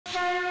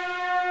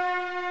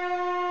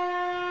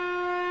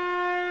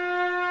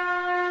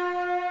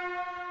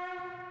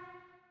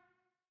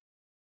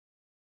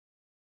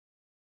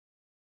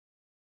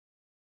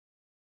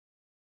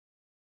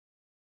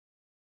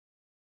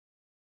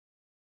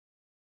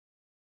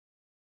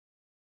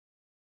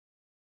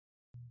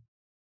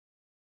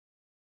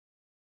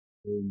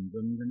Om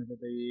Gam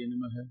Ganapataye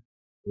Namaha.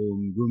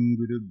 Om Gum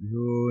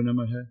Gurubhyo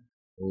Namaha.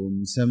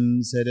 Om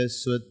Sam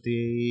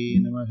Saraswati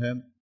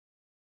Namaha.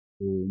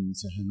 Om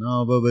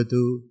Sahana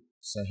Bhavatu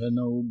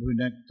Sahanau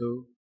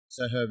Bhunaktu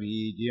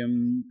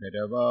Sahavidyam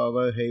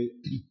Karavavahai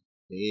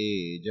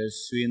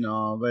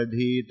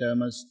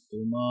Tejasvinavadhitamastu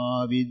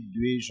ma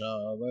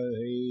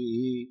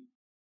vidvishavahai.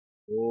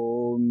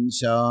 Om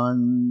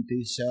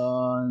Shanti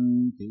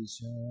Shanti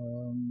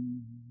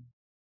Shanti.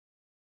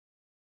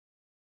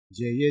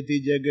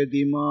 Jayati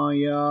Jagati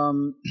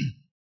Mayam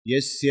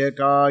Yasya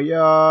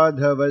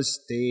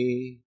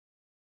Kayadhavaste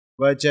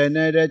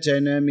Vachana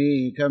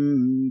Rachanamekam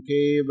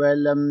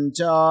Kevalam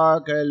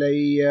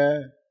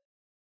Chakalaya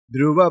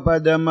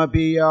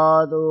Dhruvapadamapi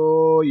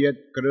yado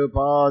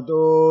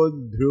Yatkrupato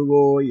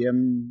Dhruvoyam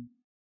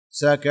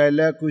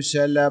Sakala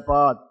Kushala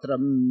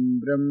Patram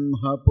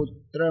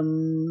Brahmaputram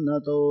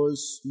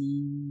Natosmi.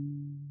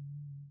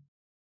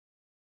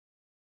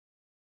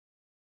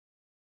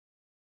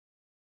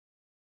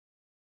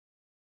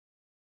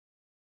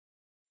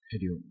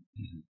 Hari Om.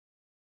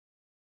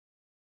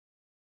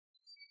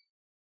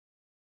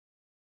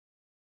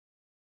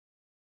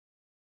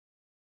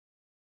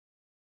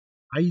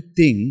 I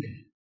think,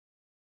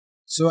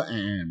 so I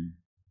am,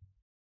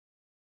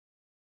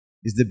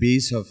 is the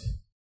base of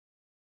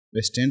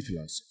Western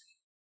philosophy.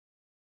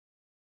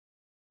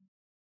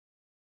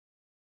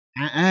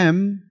 I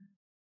am,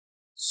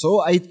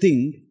 so I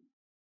think,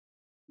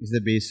 is the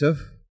base of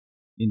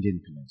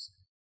Indian philosophy.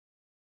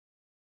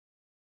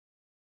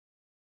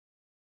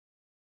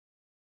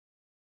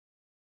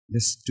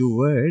 Just two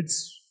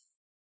words,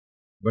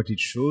 but it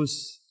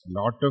shows a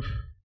lot of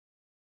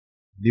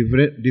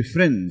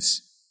difference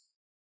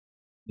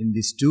in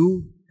these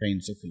two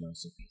kinds of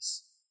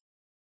philosophies.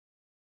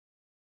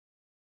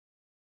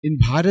 In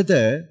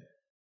Bharata,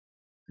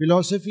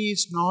 philosophy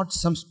is not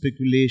some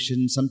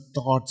speculation, some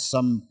thoughts,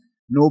 some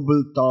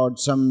noble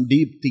thoughts, some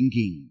deep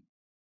thinking.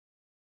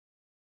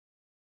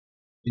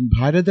 In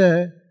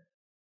Bharata,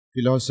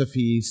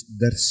 philosophy is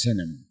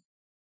darshanam.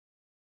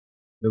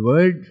 The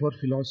word for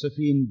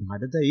philosophy in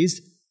Bharata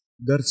is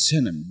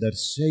darshanam.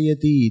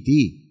 Darshayati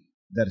iti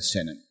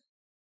darshanam.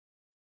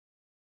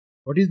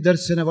 What is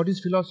darshana? What is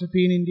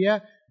philosophy in India?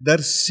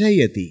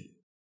 Darshayati.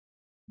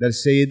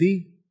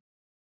 Darshayati,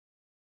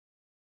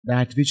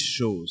 that which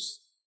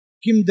shows.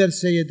 Kim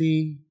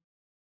darshayati?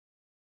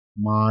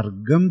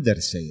 Margam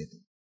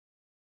darshayati.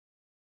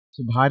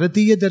 So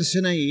Bharatiya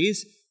darshana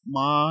is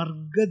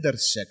marga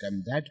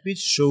darshakam, that which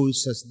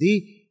shows us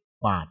the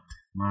path.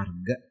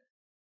 Marga.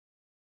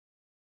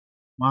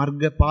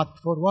 Marga, path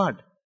for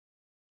what?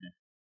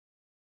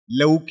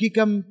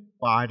 Laukikam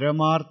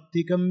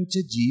paramarthikam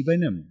cha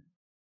jivanam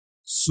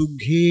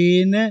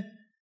Sughena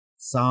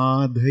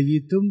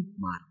sadhayitum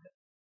marga.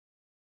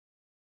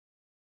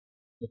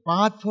 The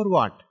path for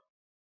what?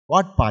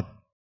 What path?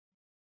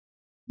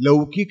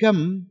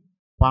 Laukikam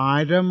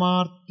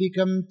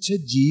paramarthikam cha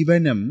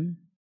jivanam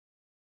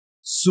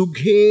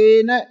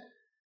Sughena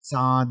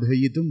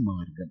sadhayitum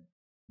margam.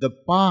 The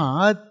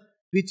path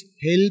which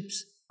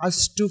helps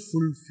us to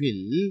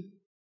fulfill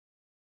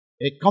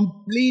a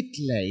complete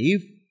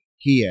life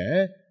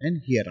here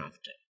and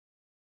hereafter.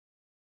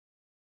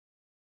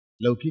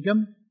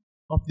 Laukikam,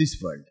 of this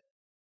world.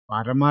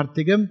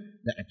 Paramarthikam,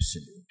 the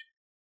absolute.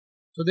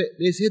 So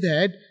they say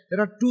that there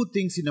are two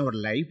things in our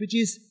life, which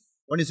is,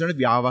 one is not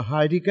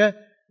vyavaharika,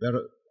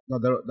 the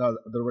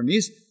other one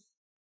is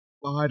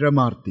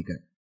paramarthika.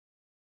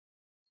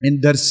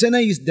 And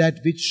darshana is that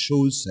which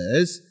shows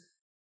us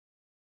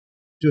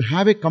to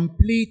have a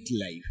complete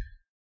life.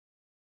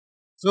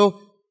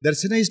 So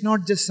darshana is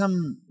not just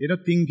some,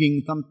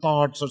 thinking, some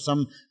thoughts or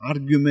some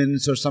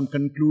arguments or some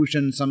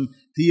conclusions, some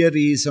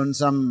theories on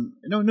some,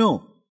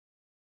 no.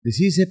 This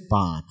is a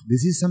path.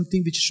 This is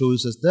something which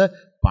shows us the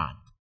path.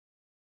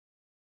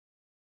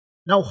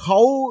 Now,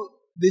 how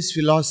this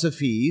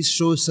philosophy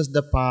shows us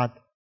the path?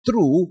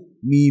 Through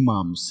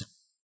Mimāṁsa.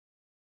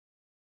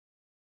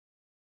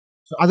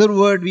 So, other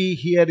word we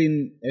hear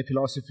in a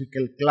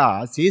philosophical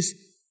class is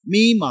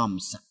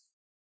Mimāṁsa.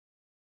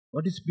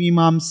 What is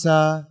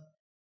Mimāṁsa?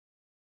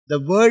 The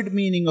word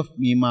meaning of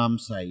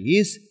Mimāṁsa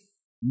is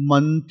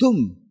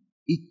mantum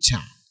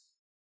ichcha.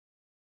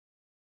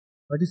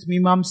 What is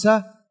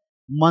Mimāṁsa?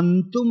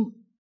 Mantum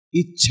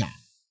ichcha.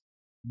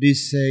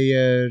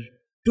 Desire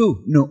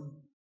to know.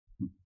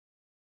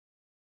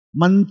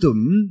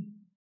 Mantum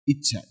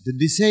ichcha. The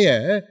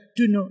desire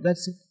to know.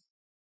 That's it.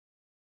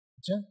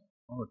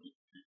 Okay.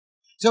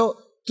 So,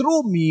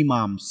 through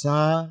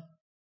Mimāṁsa,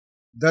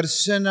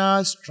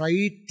 darshanas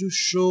try to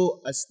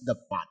show us the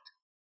path.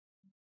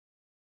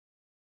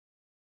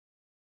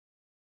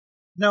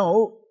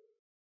 Now,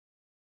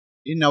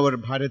 in our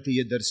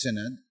Bharatiya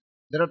Darshana,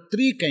 there are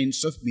three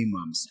kinds of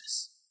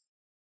Mimāṁsas.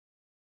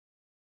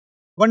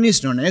 One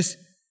is known as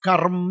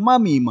Karma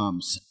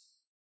Mimāṁsa.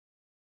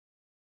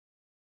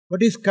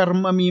 What is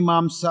Karma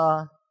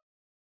Mimāṁsa?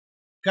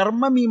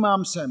 Karma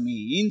Mimāṁsa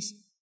means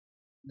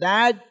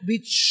that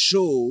which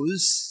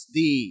shows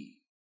the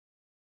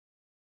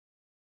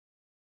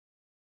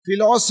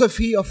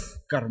philosophy of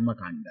Karma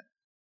Kanda.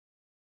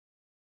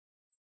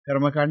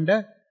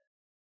 Karmakanda.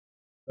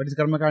 What is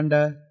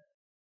Karmakanda?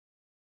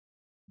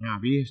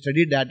 We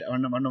studied that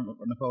on one of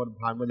our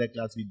Bhagavata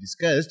class. We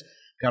discussed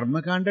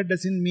Karmakanda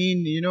doesn't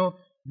mean,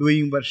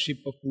 doing worship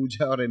of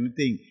puja or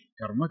anything.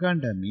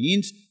 Karmakanda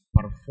means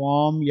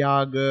perform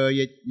yaga,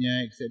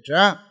 yajna,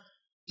 etc.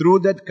 Through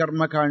that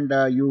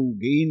Karmakanda, you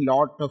gain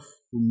lot of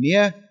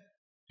punya,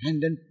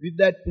 and then with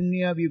that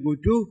punya, we go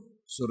to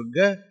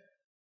Surga,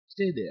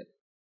 stay there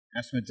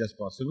as much as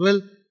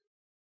possible.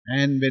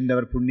 And when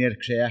our punya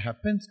kshaya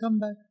happens, come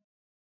back.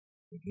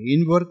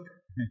 Again work.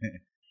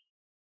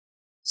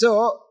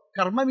 So,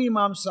 Karma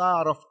Mimāṁsa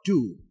are of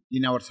two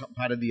in our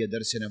Bharatiya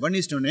Darshana. One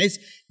is known as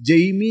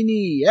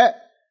Jaiminiya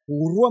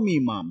Purva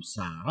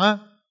Mimāṁsa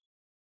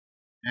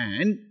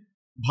and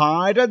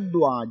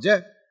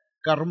Bharadwaja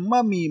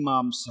Karma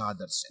Mimāṁsa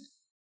Darshana.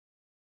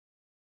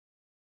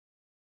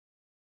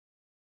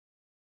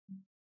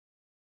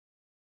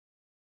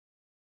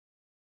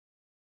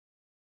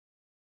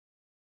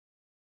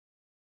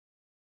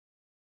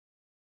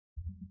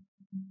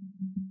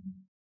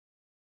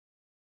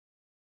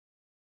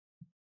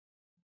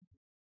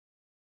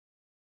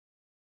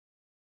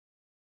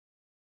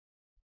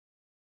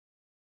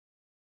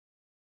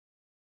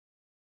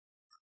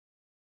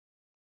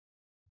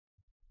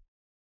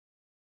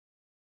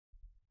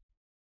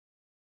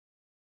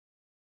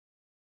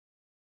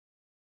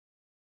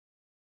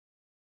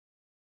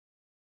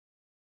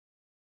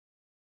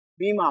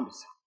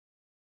 Mimāṁsa.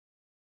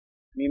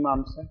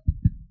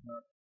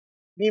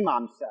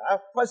 Mimāṁsa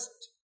first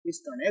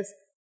is known as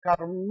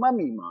Karma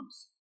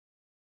Mimāṁsa.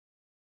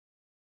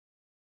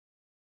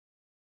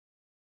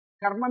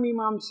 Karma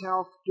Mimāṁsa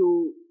of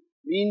two,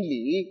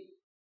 mainly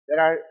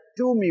there are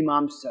two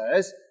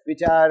Mimāṁsas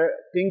which are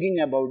thinking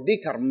about the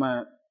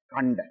Karma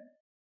Kanda.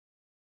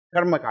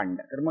 Karma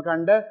Kanda. Karma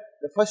Kanda,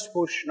 the first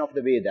portion of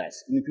the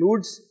Vedas,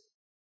 includes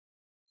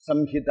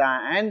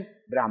Samhita and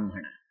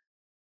Brahmana.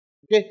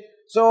 Okay,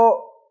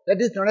 so that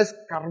is known as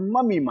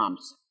Karma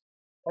Mimāṁsa.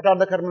 What are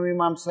the Karma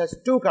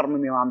Mimāṁsas? Two Karma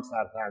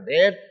Mimāṁsas are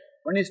there.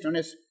 One is known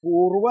as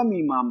Purva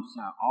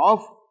Mimāṁsa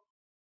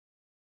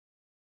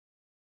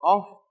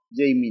of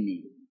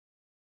Jaimini.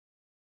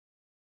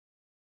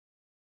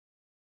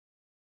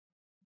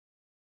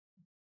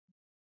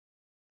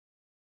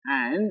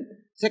 And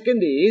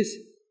second is,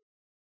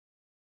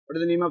 what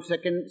is the name of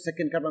second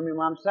Karma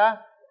Mimāṁsa?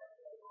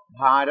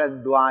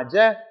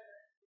 Bharadwaja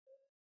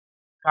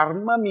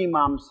Karma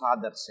Mimāṁsa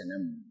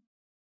Darshanam.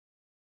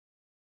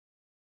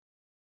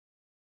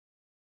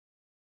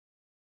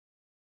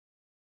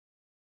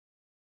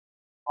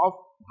 Of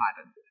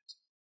Bharadwaja.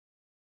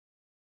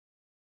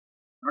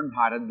 Not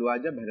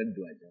Bharadwaja,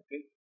 Bharadwaja,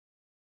 okay?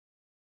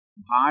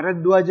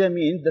 Bharadwaja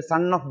means the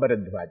son of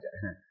Bharadwaja.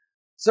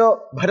 So,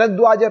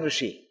 Bharadwaja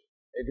Rishi,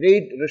 a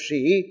great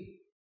Rishi,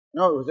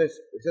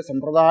 it's a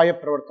Sampradaya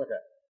Pravartaka,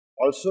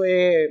 also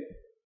a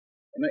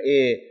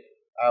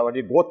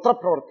Gotra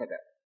Pravartaka.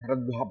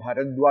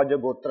 Bharadwaja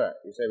Gotra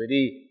is a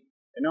very,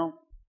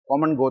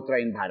 common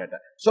Gotra in Bharata.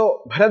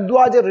 So,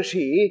 Bharadwaja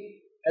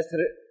Rishi has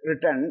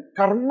written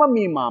Karma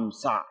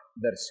Mimāṁsa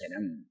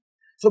Darshanam.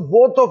 So,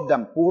 both of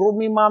them, Purva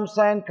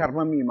Mimāṁsa and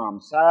Karma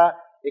Mimāṁsa,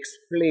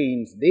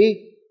 explains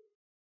the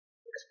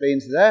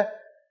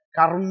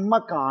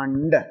Karma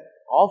Kanda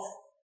of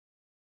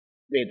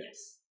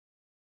Vedas.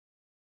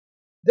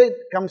 Then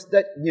comes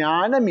the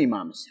Jnana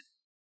Mimāṁsa.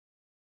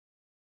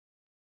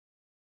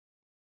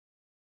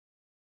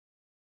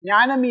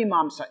 Jnana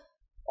Mimāṁsa,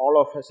 all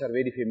of us are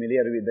very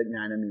familiar with the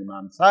Jnana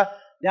Mimāṁsa.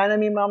 Jnana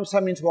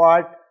Mimāṁsa means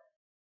what?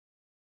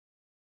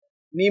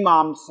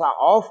 Mimāṁsa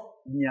of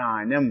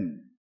Jnanam,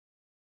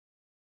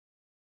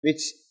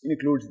 which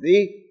includes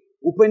the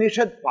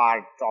Upanishad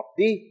part of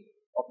the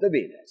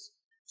Vedas.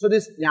 So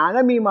this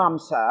Jnana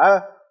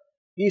Mimāṁsa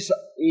is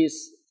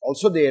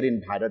also there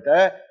in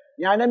Bharata.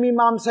 Jnana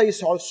Mimāṁsa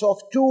is also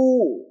of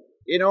two,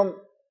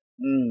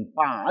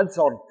 paths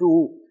or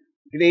two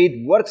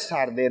great works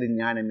are there in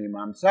Jnana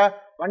Mimāṁsa.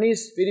 One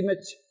is very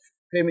much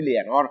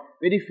familiar or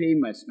very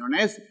famous, known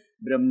as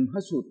Brahma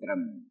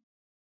Sutram.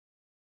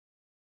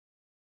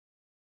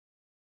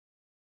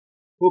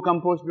 Who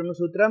composed Brahma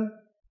Sutram?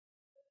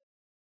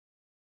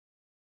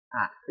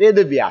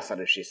 Vedavyasa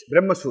Rishis,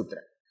 Brahma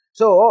Sutra.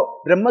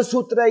 So, Brahma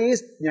Sutra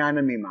is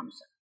Jnana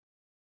Mimāṁsa.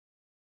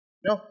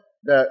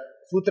 The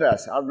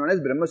sutras are known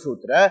as Brahma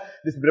Sutra.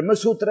 This Brahma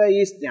Sutra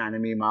is Jnana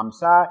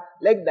Mimāṁsa.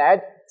 Like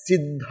that,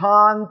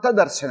 Siddhanta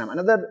Darshanam.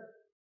 Another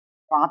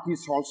path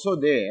is also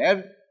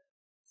there.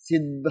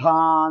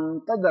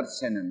 Siddhanta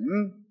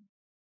Darshanam.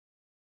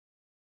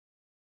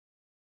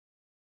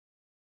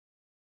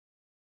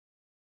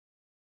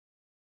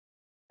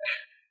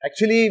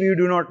 Actually, we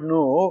do not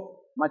know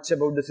much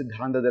about the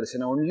Siddhanta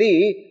Darshana.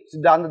 Only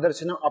Siddhanta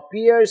Darshana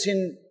appears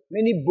in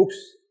many books.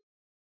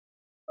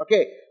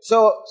 Okay,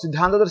 so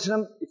Siddhanta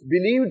Darshanam is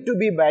believed to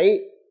be by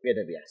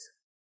Vedavyasa.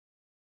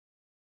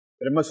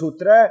 Brahma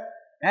Sutra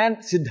and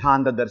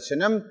Siddhanta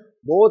Darshanam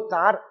both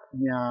are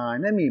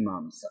Jnana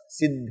Mimāṁsa.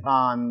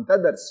 Siddhanta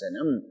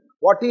Darshanam.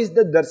 What is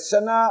the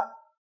Darshana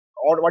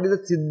or what is the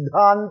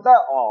Siddhanta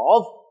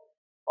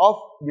of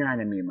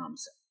Jnana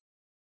Mimāṁsa?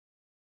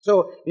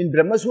 So, in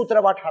Brahma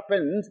Sutra what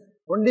happens,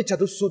 only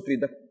Chatussutri,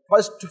 the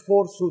first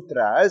 4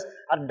 sutras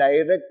are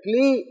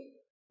directly,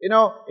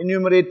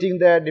 enumerating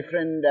the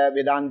different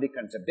Vedantic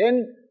concepts.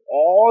 Then,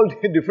 all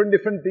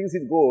different things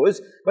it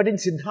goes. But in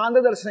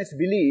Siddhanta Darshana, it's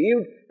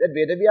believed that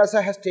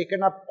Vedavyasa has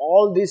taken up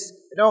all these,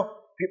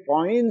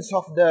 points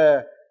of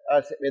the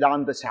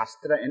Vedanta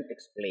Shastra and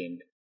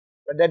explained.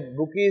 But that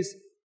book is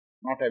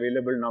not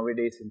available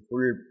nowadays in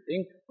full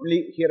thing.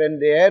 Only here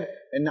and there,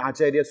 when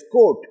Acharyas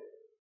quote.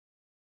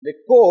 They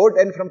quote,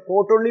 and from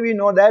quote only we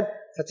know that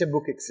such a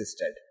book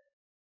existed.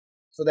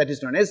 So that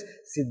is known as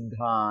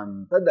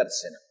Siddhanta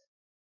Darshana.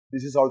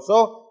 This is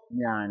also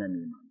Jnana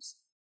Mimāṁsa.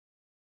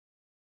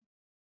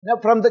 Now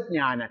from the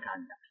Jnana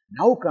Kanda,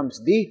 now comes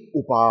the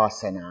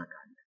Upāsanā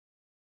Kanda.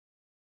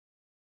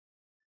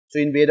 So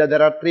in Veda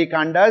there are 3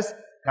 Kandas,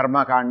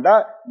 Karma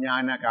Kanda,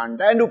 Jnana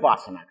Kanda and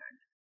Upāsanā Kanda.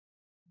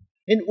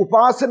 In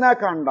Upāsanā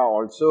Kanda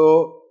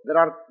also, there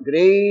are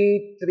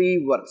great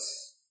 3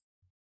 verses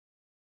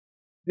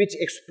which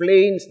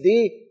explains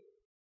the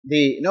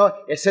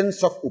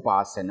essence of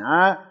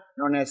Upāsana,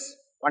 one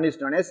is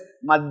known as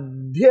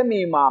Madhya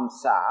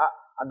Mimāṁsa,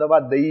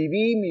 adava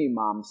Daivi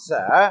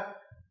Mimāṁsa,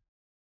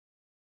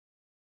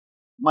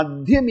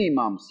 Madhya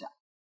Mimāṁsa,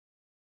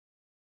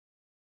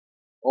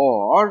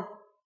 or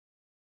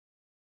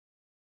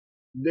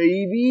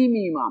Daivi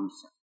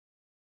Mimāṁsa.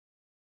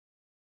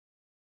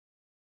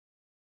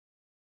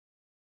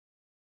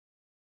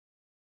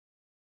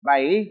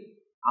 By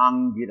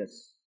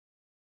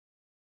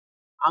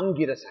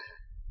Angirasa.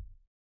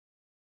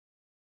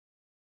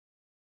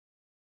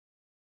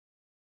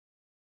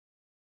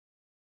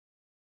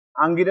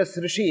 Angiras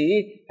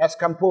Rishi has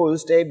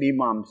composed a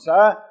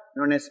Mimāṁsa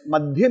known as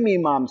Madhya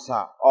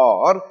Mimāṁsa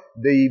or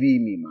Daivi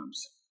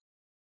Mimāṁsa.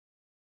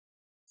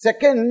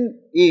 Second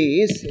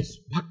is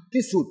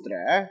Bhakti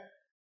Sutra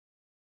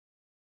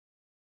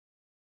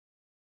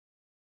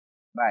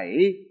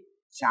by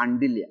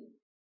Shandilya.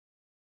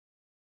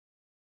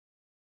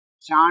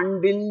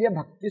 Shandilya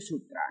Bhakti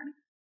Sutrani.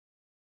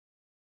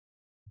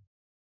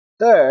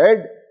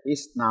 Third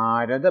is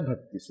Nārada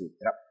Bhakti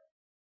Sūtra.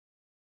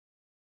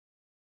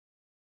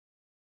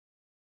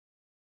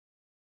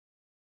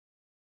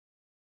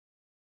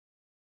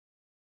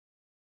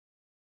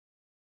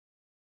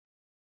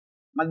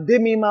 Madhya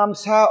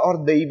Mimāṁsa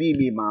or Daivi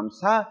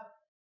Mimāṁsa,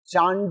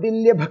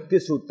 Shandilya Bhakti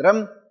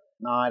Sūtram,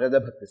 Nārada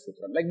Bhakti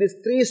Sūtram. Like these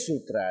 3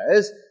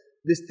 sutras,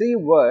 these 3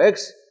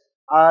 works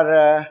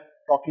are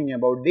talking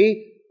about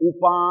the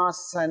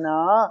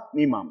Upāsanā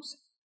Mimāṁsa.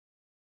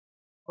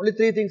 Only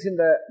 3 things in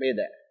the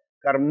Veda: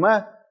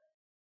 Karma,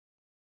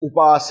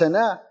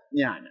 Upāsana,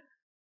 Jnana.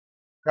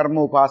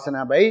 Karma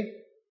Upāsana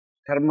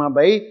Karma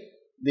by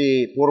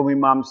the Purva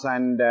Mimāṁsa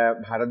and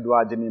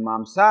Bharadwaja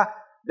Mimāṁsa.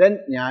 Then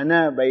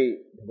Jnana by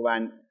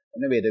Bhagavan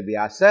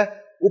Vedavyasa.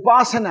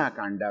 Upāsanā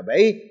Kanda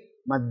by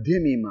Madhya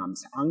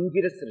Mimāṁsa,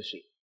 Angiras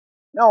Rishi.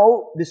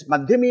 Now, this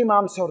Madhya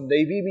Mimāṁsa or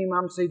Daivi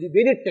Mimāṁsa is a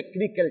very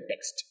technical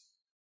text.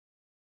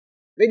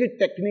 Very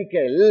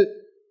technical,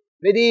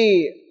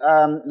 very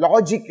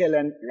logical,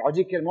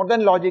 more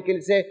than logical,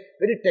 it's a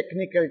very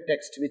technical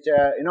text which,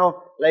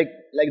 like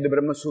the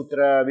Brahma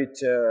Sutra,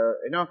 which,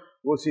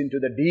 goes into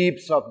the deep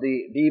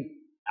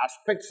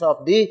aspects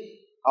of the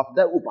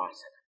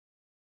Upāsana.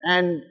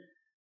 And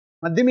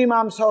Madhya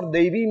Mimāṁsa or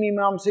Daivi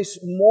Mimāṁsa is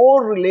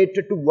more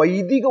related to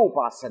Vaidika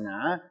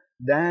Upāsana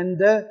than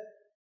the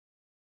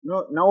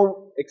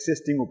now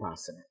existing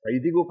Upāsana.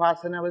 Vaidika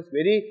Upāsana was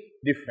very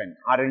different.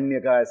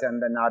 Aranyakas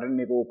and the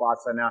Naranyaka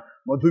Upāsana,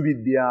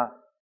 Madhuvidya,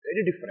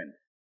 very different.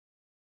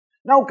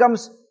 Now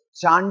comes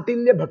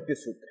Shandilya Bhakti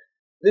Sutra.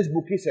 This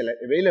book is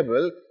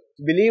available.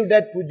 It's believed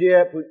that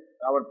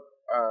our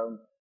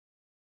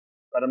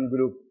Param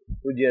Guru,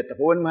 Pujya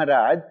Tapovan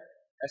Maharaj,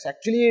 has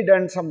actually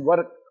done some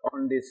work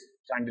on this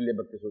Shandilya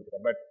Bhakti Sutra,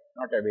 but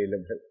not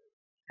available.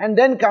 And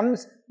then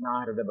comes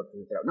Nārada Bhakti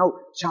Sutra. Now,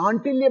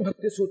 Shandilya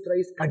Bhakti Sutra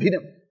is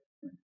Kadhinam.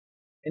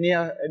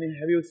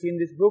 Have you seen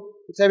this book?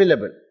 It's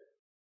available.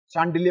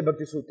 Shandilya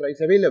Bhakti Sutra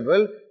is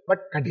available,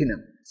 but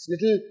Kadhinam. It's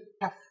little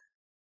tough.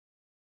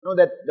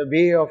 That the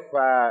way of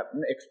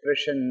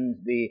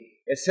expression, the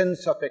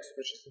essence of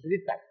expression is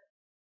very tough.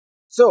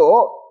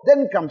 So,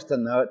 then comes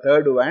the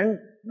third one,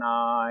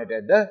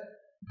 Nārada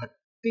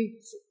Bhakti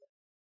Sutra.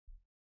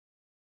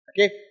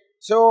 Okay,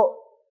 so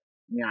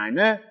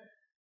Jnana,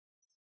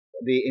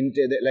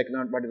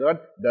 what is the word?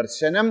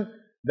 Darshanam.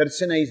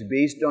 Darshana is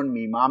based on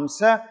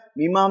Mimāṁsa.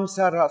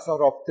 Mimāṁsa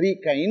are of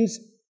 3 kinds: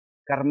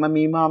 Karma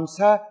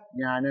Mimāṁsa,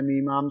 Jnana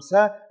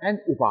Mimāṁsa, and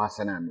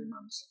Upāsanā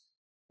Mimāṁsa.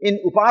 In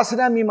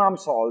Upāsanā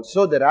Mimāṁsa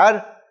also there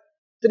are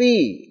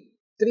three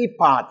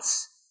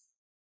paths.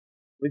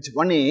 Which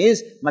one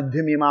is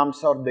Madhya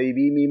Mimāṁsa or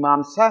Daivi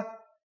Mimāṁsa,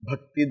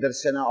 Bhakti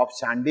Darshana of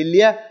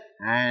Shandilya,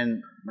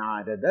 and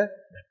Nārada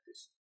Bhakti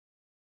Sūtra.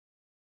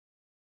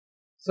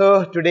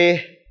 So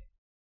today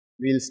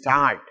we will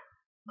start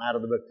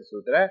Nārada Bhakti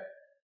Sūtra.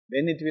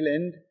 When it will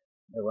end,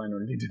 Bhagavan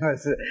only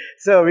knows.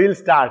 So we will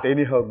start.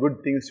 Anyhow,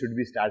 good things should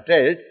be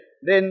started.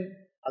 Then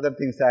other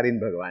things are in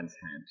Bhagavan's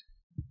hand.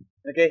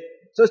 Okay.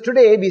 So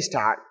today we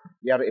start.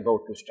 we are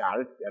about to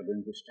start. We are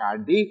going to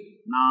start the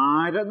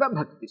Nārada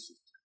Bhakti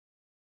Sutra.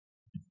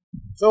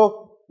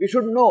 So, we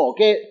should know,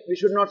 okay, we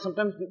should not,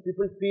 sometimes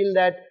people feel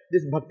that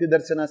this Bhakti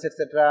Darsanas,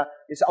 etc.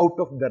 is out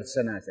of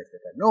Darsanas,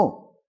 etc.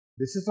 No,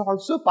 this is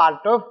also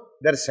part of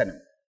Darsana.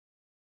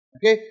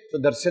 Okay, so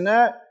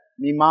Darsana,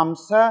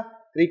 Mimāṁsa,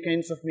 3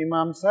 kinds of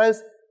Mimāṁsas,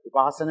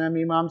 Upāsanā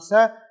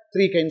Mimāṁsa,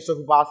 3 kinds of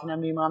Upāsanā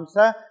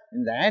Mimāṁsa,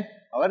 in that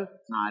our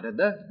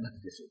Nārada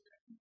Bhakti Sutra.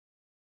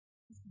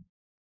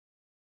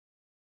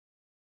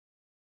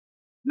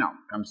 Now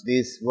comes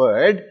this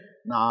word,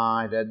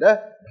 Nārada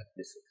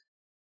Bhakti Sutra.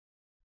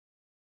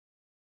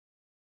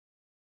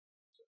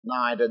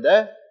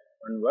 Nārada,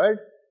 one word,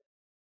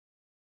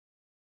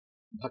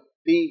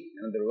 Bhakti,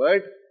 another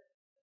word,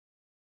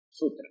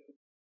 Sutra.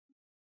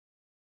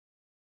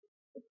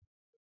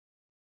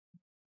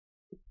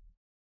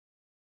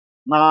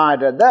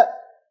 Nārada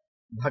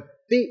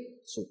Bhakti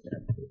Sutra.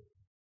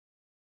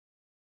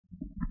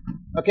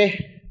 Okay.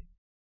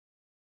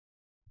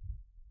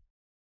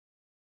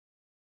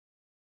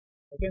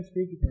 I can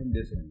speak in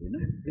this only, no?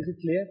 Is it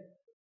clear?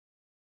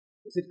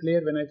 Is it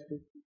clear when I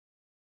speak?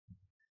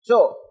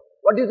 So,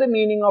 what is the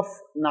meaning of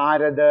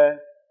Narada?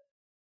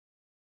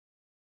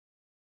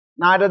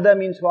 Narada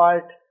means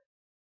what?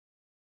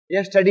 You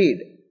have studied,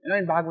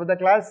 in Bhagavata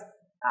class.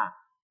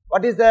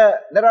 What is there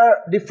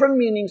are different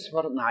meanings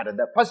for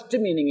Narada. First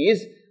meaning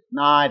is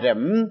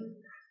Naram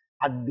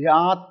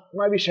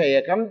Adhyatma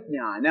Vishayakam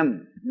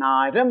Jnanam.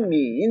 Naram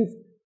means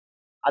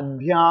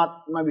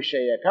Adhyatma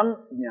Vishayakam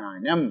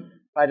Jnanam.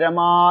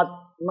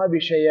 Paramatma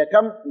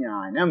Vishayakam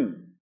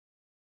Jnanam.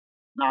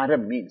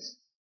 Naram means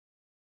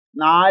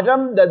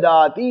Naram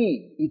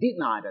Dadati iti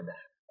Narada.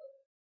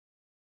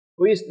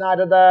 Who is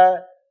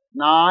Narada?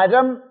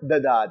 Naram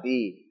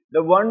Dadati.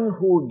 The one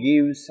who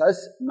gives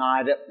us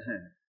Narada.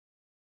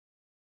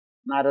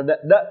 Narada,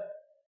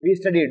 we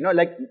studied, no,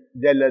 like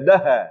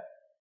Jaladaha.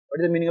 What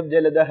is the meaning of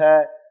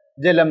Jaladaha?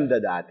 Jalam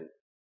Dadati.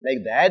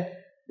 Like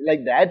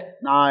that,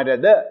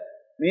 Narada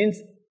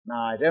means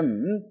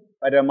Naram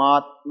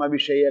Paramatma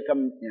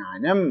Vishayakam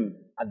Jnanam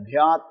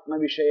Adhyatma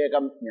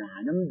Vishayakam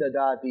Jnanam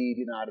Dadati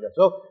iti Narada.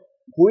 So,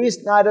 who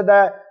is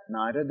Narada?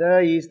 Narada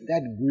is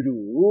that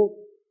Guru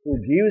who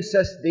gives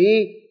us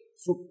the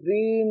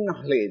supreme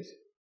knowledge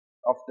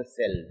of the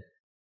self.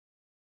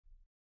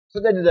 So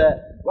that is the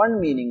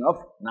one meaning of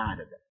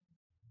Narada.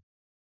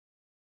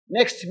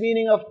 Next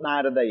meaning of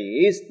Narada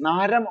is,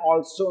 Naram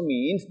also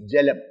means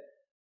Jalam,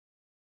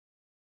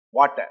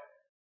 water.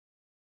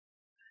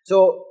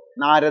 So,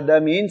 Narada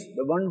means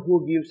the one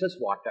who gives us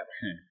water.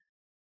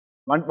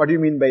 What do you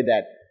mean by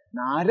that?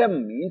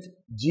 Naram means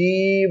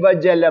Jiva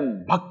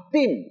Jalam,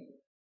 Bhaktim.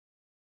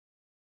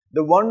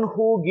 The one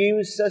who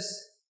gives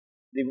us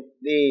the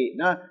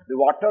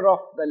water of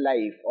the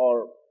life,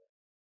 or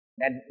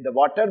that the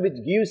water which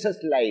gives us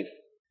life,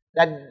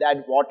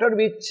 that water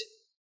which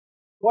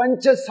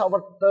quenches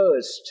our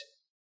thirst.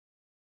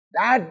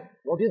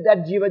 What is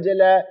that Jiva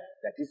Jala?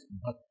 That is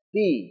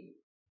Bhakti.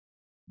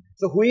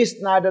 So, who is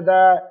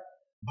Narada?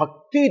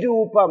 Bhakti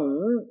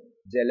Rupam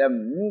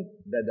Jalam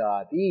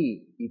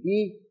Dadati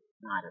iti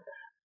Narada.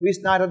 Who is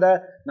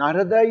Narada?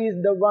 Narada is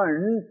the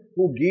one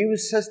who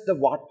gives us the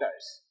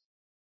waters.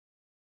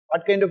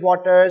 What kind of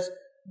waters?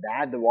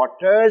 The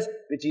waters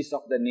which is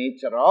of the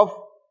nature of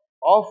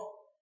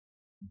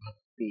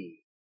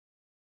Bhakti.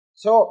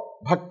 So,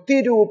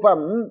 Bhakti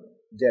Rupam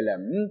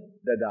Jalam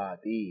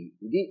Dadati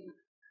iti.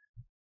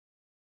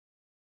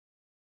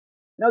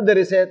 Now, there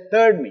is a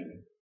third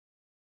meaning.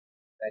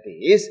 That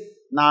is,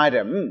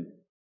 Naram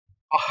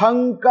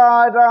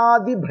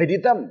Ahankaradi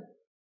Bharitam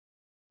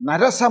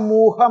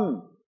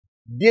Narasamuham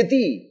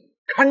Dyati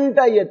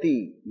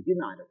Khantayati iti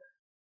Narada.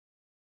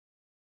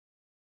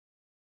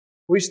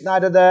 Who is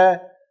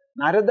Narada?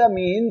 Narada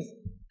means,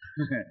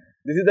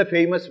 this is the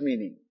famous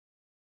meaning.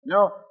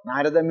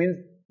 Narada means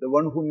the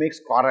one who makes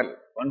quarrel,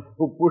 one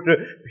who put,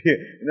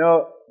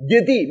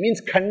 Dyati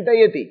means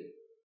Khantayati.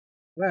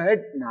 But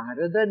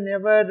Narada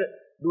never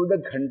do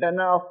the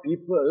Khantana of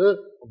people,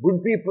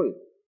 good people.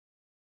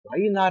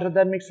 Why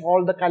Narada makes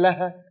all the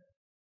Kalaha?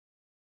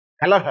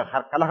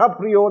 Kalaha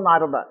Priyo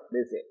Narada,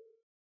 they say.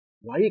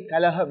 Why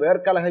Kalaha? Where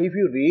Kalaha? If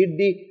you read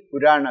the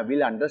Purana,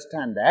 we'll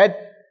understand that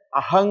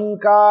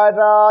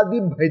Ahankaradi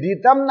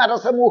Bhaditam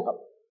Narasamuham.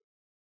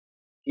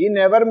 He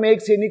never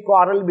makes any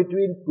quarrel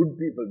between good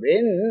people.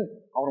 When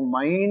our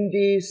mind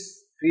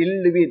is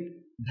filled with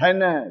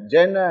Dhana,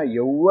 Jana,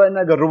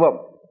 Yauvana, Garuvam.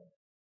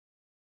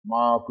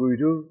 Ma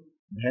Kuru,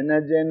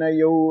 Dhana, Jana,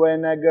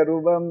 Yauvana,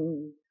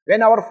 Garuvam.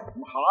 When our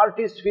heart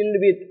is filled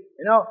with,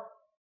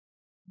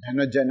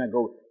 Dhana, Jana,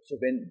 Garuvam. So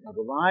when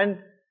Bhagavan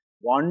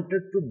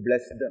wanted to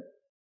bless them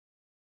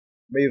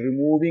by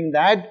removing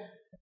that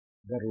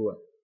Garuva.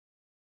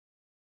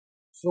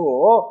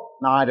 So,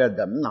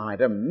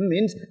 Naram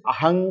means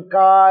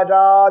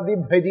Ahankaradi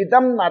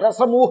Bhaditam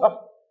Narasamuham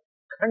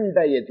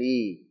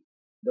Khantayati.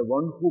 The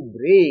one who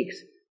breaks,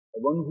 the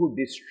one who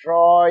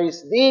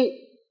destroys the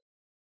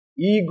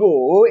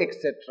ego,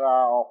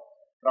 etc.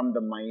 from the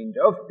mind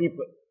of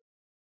people.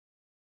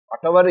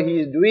 Whatever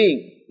he is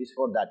doing is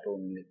for that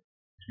only.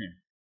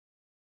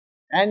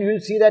 And you will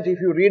see that if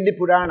you read the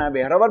Purana,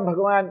 wherever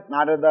Bhagavan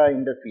Narada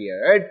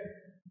interfered,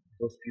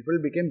 those people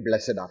became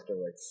blessed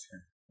afterwards.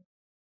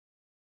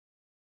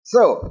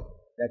 So,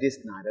 that is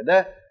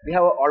Narada. We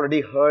have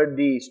already heard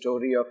the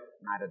story of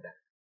Narada.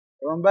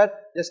 Remember?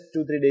 Just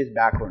 2-3 days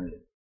back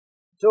only.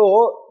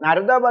 So,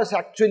 Narada was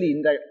actually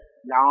in the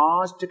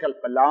last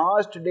kalpa,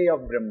 last day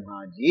of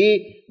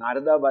Brahmaji,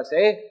 Narada was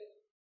a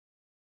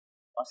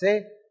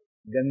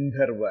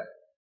Gandharva.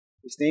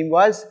 His name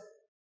was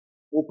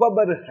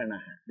Upabarhana.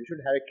 We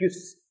should have a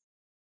kiss.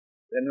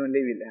 Then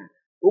only we'll have.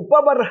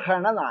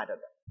 Upabarhana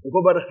Narada.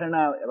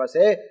 Upabarhana was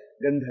a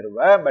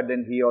Gandharva, but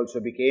then he also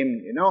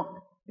became,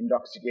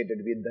 intoxicated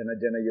with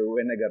Dhanajana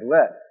Yovana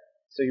Garva.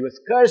 So he was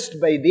cursed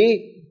by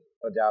the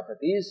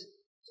Prajapatis,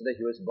 so that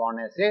he was born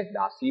as a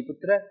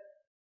Dasiputra.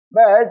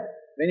 But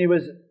when he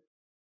was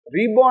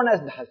reborn as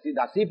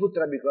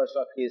Dasiputra because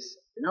of his,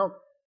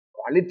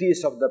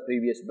 qualities of the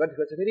previous birth,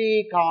 he was a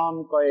very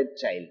calm, quiet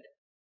child.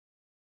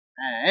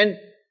 And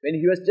when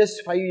he was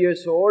just 5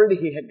 years old,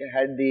 he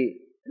had the,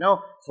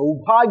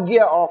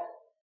 saubhagya of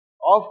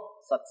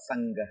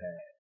satsanga.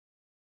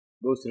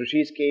 Those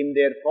rishis came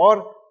there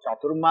for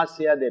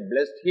Chaturmasya, they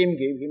blessed him,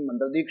 gave him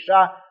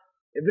mantra-diksha,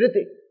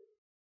 everything.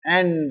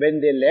 And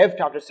when they left,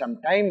 after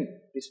some time,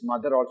 his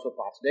mother also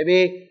passed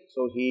away.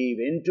 So he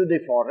went to the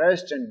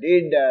forest and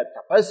did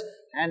tapas.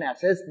 And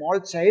as a small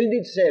child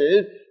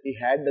itself, he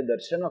had the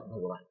darshan of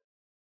Bhagavan.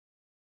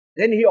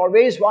 Then he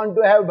always wanted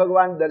to have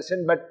Bhagavan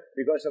darshan, but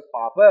because of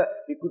Papa,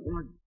 he could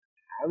not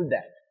have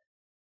that.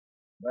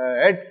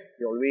 But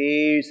he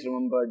always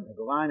remembered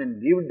Bhagavan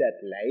and lived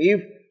that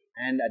life.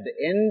 And at the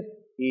end,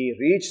 he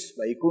reached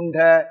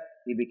Vaikuntha.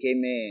 He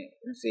became a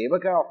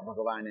sevaka of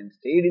Bhagavan and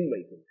stayed in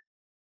Vaikuntha.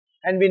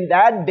 And when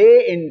that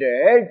day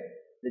ended,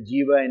 the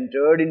Jiva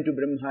entered into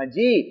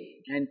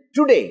Brahmaji, and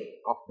today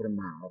of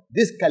Brahma, of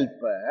this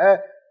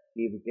kalpa,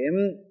 he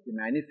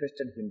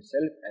manifested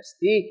himself as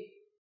the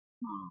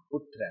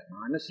Putra,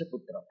 Manasa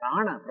Putra,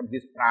 Prana, from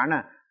his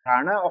Prana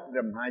of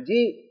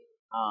Brahmaji,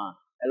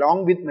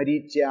 along with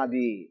Marichya,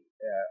 the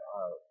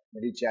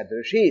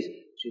Rishis,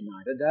 Sri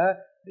Narada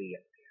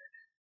reappeared.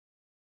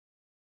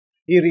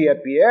 He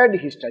reappeared,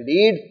 he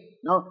studied.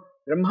 Now,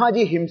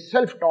 Brahmaji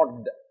himself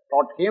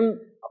taught him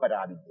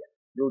parābhakti,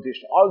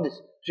 Jyotish, all this,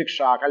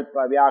 Shiksha,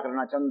 Kalpa,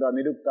 Vyakarana, Chanda,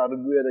 Nirukta,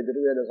 Rigveda,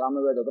 Yajurveda,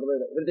 Samaveda,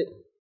 Atharvaveda, everything.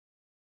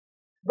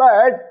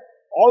 But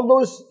all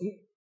those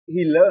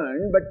he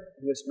learned, but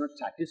he was not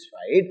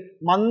satisfied.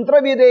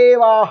 Mantra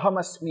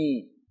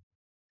videvahamasmi.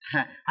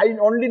 I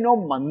only know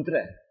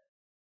mantra. I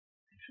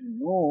have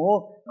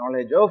no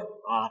knowledge of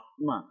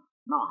Atma,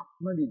 no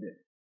Atma Vida.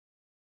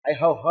 I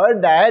have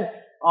heard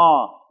that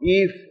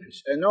if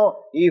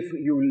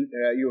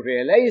you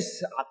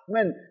realize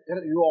Atman,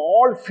 your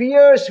all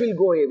fears will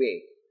go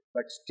away.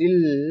 But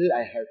still I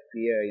have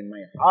fear in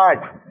my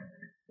heart.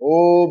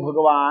 Oh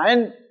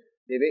Bhagavan,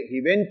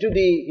 he went to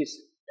his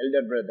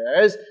elder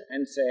brothers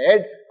and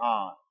said,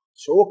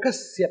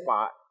 Shokasya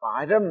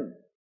param,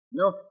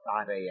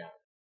 taraya.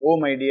 Oh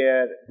my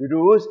dear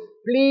Gurus,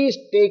 please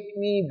take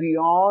me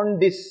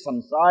beyond this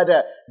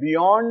samsara,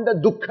 beyond the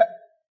dukkha.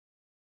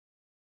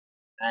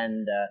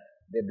 And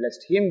they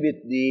blessed him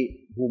with the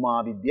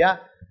Bhuma Vidya.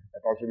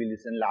 That also we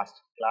listened last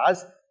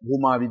class.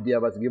 Bhuma Vidya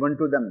was given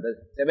to them.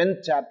 The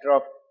 7th chapter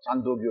of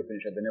Chandogya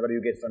Upanishad. Whenever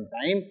you get some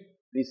time,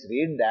 please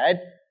read that.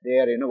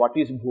 There, what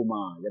is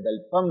Bhuma?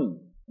 Yadalpam.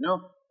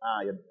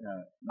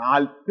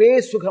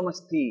 Nalpe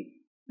Sukhamasti.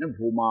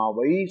 Bhuma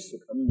Vai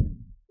Sukham.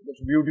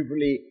 That's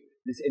beautifully,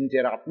 this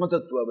entire Atma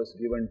Tattva was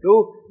given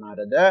to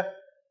Narada.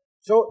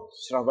 So,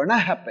 Shravana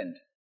happened.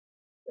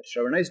 But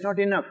Shravana is not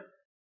enough.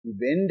 He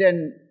went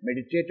and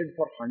meditated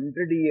for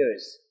 100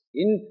 years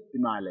in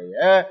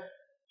Himalaya.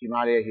 He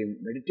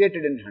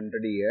meditated in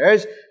 100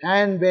 years.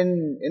 And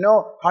when,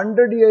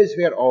 100 years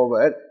were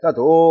over,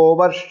 Tato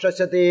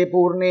Varshasate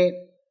Purne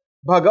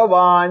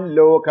Bhagavan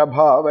Loka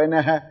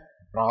Bhavanah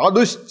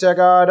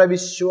Praduschakara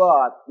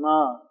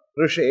Vishwatma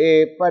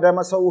Rishe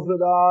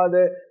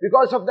Paramasauhrudad.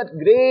 Because of that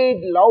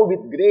great love,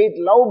 with great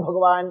love,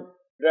 Bhagavan,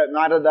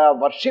 Narada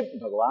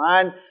worshipped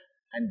Bhagavan.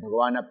 And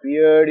Bhagavan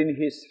appeared in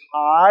his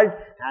heart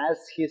as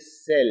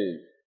his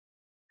self.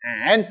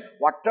 And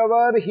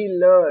whatever he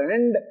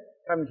learned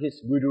from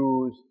his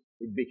gurus,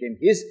 it became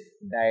his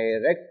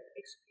direct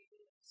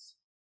experience.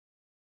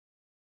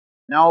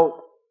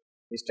 Now,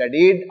 he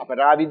studied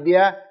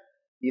Aparavidya,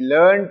 he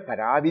learned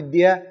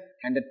Paravidya,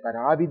 and that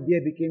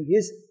Paravidya became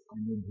his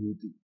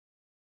Anubhuti.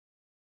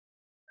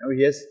 Now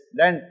he has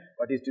done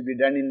what is to be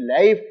done in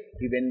life.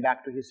 He went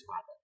back to his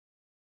father.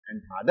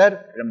 And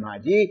Father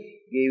Brahmaji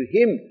gave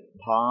him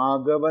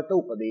Bhagavata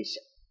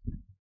Upadesha.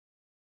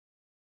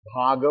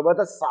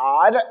 Bhagavata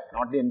Sara,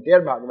 not the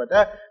entire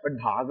Bhagavata, but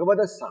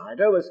Bhagavata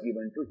Sara was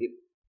given to him.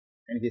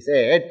 And he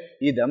said,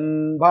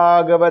 Idam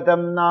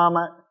Bhagavatam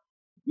Nama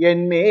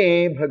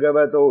Yenme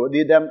Bhagavato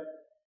Didam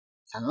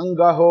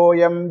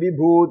Sangahoyam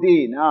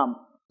Vibhuti Nam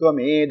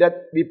Tvamedat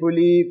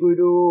Vipuli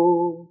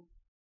Kuru.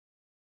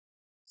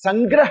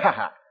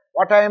 Sangraha.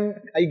 What I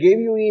gave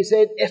you is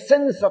an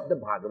essence of the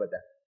Bhagavata.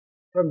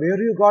 From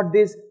where you got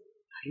this?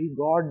 I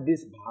got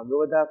this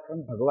Bhagavata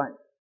from Bhagavan.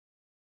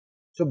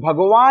 So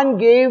Bhagavan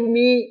gave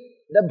me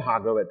the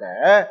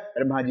Bhagavata,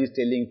 Brahmaji is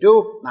telling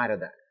to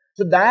Narada.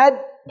 So that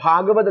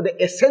Bhagavata,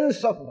 the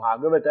essence of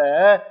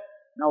Bhagavata,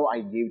 now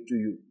I gave to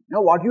you.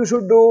 Now what you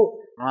should do?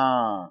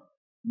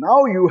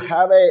 Now you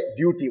have a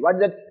duty. What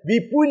is that?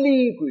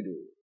 Vipuli kudu.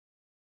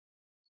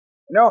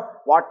 Now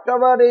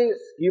whatever is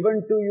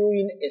given to you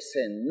in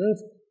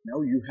essence,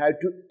 now you have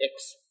to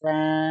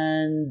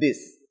expand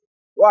this.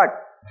 What?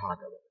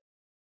 Bhagavata.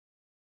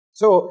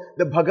 So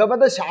the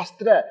Bhagavata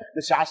Shastra,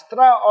 the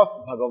Shastra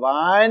of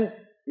Bhagavan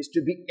is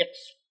to be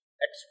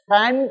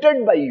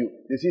expanded by you.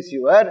 This is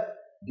your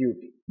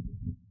duty.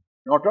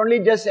 Not only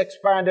just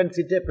expand and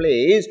sit a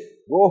place,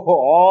 go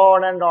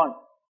on and on.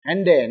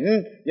 And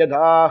then,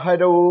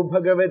 Yadhaharo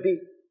Bhagavati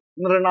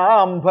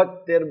Nranam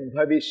Bhaktir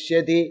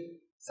Bhavishyati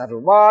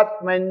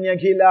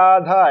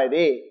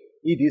Sarvatmanyagiladhare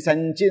Adi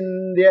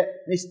Sanchindya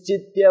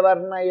Nischitya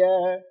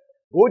Varnaya.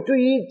 Go to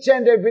each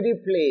and every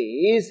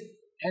place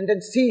and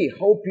then see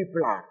how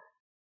people are.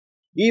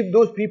 If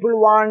those people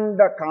want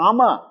the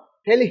karma,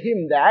 tell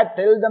them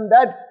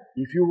that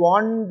if you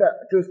want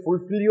to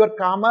fulfill your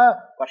karma,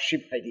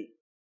 worship Hari.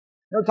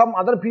 Now some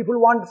other people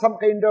want some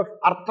kind of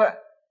artha,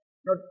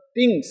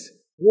 things.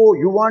 Oh,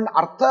 you want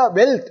artha,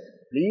 wealth,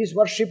 please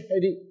worship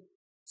Hari.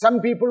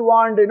 Some people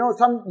want,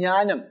 some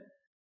jnanam.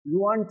 You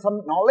want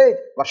some knowledge,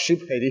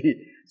 worship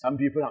Hari. Some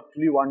people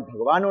actually want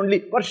Bhagavan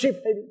only,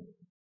 worship Hari.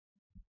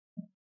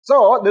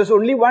 So, there is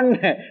only one,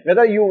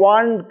 whether you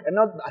want,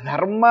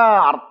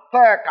 dharma,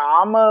 artha,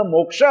 kama,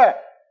 moksha,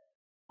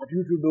 what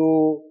you to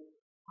do?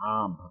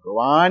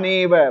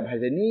 Bhagavaneva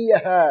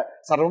bhajaniyaha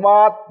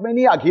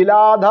sarvatmani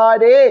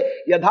aghiladhare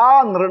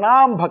yadha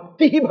nranam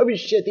bhakti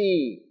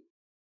bhavishyati.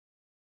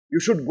 You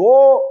should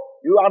go,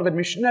 you are the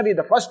missionary,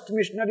 the first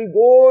missionary,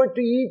 go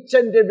to each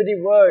and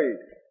every world.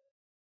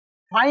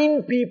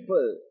 Find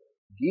people,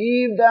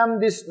 give them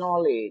this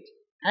knowledge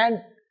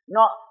and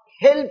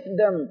help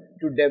them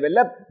to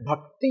develop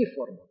bhakti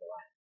for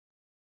Bhagavan.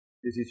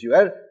 This is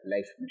your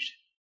life mission.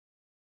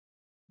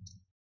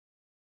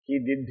 He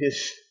did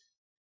this.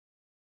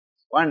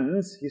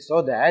 Once he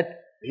saw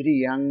that very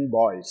young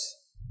boys,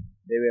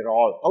 they were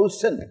all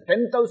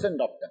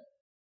 10,000 of them.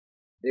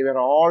 They were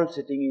all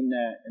sitting in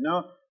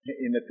a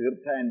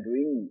tirtha and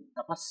doing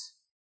tapas.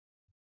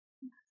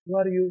 Who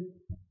are you?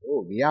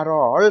 Oh, we are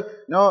all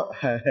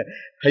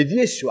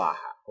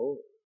Hajyeshwaha. Oh,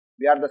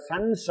 we are the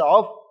sons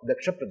of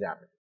Daksha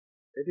Prajapati.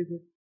 Very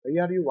good. Why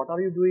are you? What are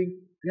you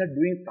doing? We are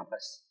doing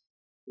tapas.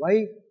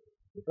 Why?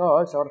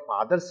 Because our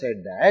father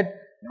said that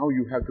now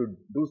you have to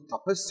do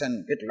tapas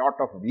and get lot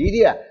of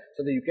virya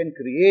so that you can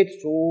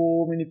create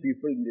so many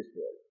people in this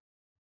world.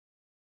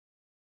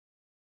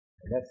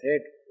 And I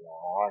said,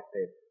 what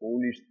a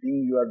foolish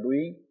thing you are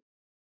doing.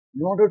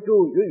 In order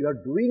to, you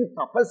are doing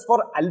tapas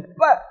for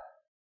alpa.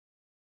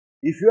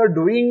 If you are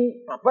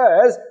doing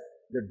tapas,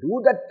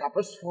 do that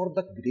tapas for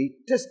the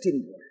greatest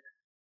in the world.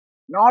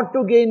 Not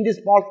to gain these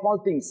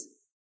small things.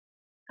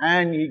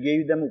 And he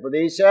gave them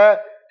upadesha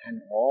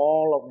and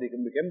all of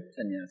them became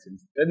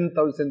sannyasis.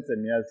 10,000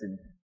 sannyasis.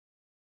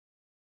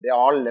 They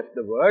all left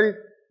the world.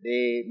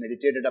 They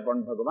meditated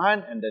upon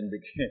Bhagavan and then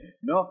became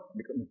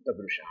Mukta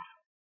Purusha.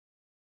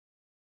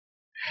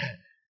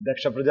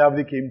 Daksha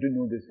Prajapati came to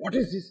know this. What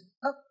is this?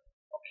 Huh?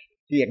 Okay.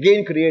 He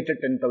again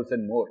created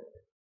 10,000 more.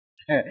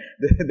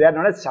 They are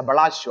known as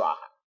Shabalashwaha.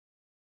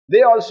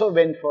 They also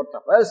went for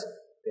tapas.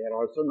 There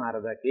also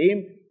Narada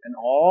came and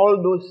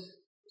all those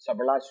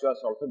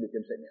Shabalashwas also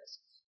became sannyasis.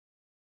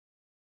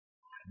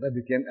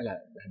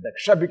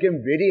 Daksha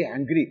became very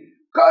angry,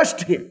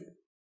 cursed him.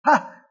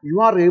 You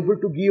are able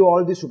to give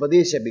all this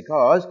upadesha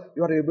because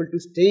you are able to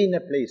stay in a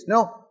place.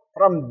 No,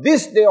 from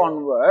this day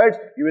onwards,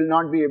 you will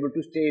not be able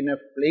to stay in a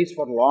place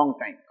for a long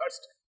time.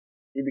 Cursed.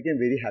 He became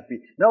very happy.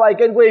 Now I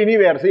can go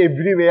anywhere. So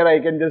everywhere I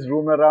can just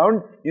roam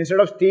around. Instead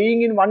of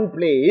staying in one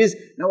place,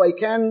 now I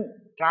can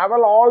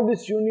travel all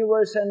this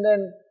universe and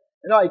then,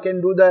 I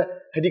can do the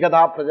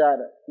Hadikatha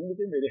Prajara. He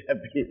became very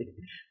happy.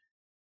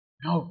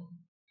 Now,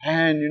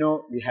 and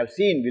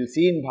we'll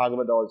see in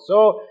Bhagavad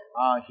also,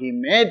 he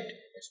met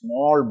a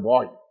small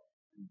boy,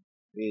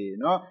 the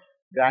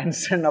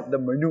grandson of the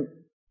Manu,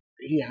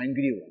 very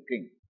angry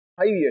walking,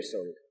 5 years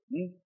old.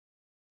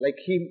 Like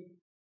him,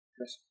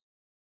 just,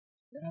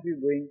 where are you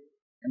going?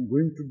 I'm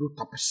going to do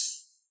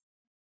tapas.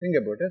 Think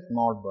about a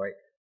small boy.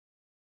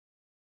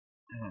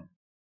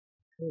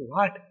 Oh,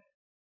 what?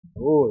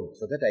 Oh,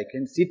 so that I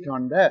can sit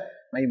on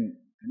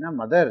my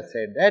mother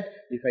said that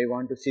if I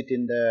want to sit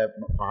in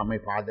my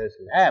father's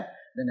lap,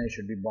 then I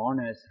should be born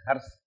as her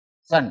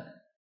son.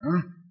 I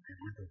want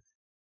to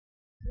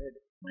say,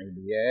 my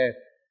dear,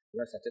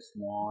 you are such a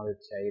small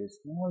child,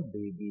 small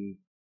baby.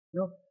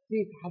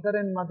 See, father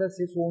and mother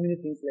say so many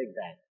things like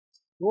that.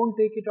 Don't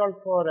take it all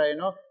for,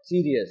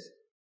 serious.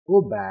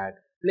 Go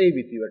back, play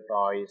with your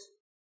toys.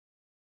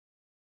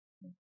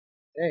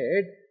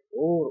 Said,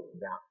 oh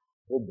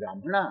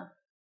Brahmana,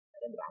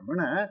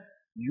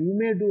 you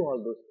may do all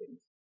those things.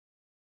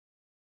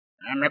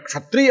 I am a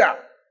Kshatriya.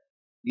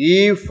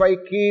 If I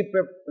keep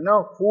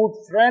a food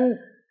friend,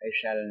 I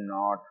shall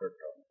not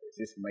return.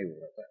 This is my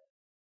brother.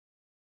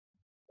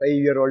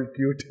 5-year-old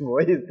cute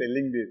boy is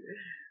telling this.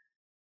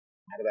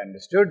 Narada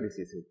understood this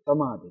is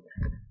Uttamādika.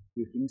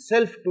 He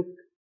himself took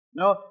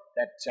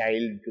that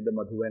child to the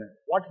Madhuvana.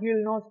 What he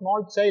will know?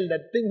 Small child,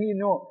 that thing he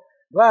know.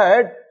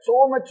 But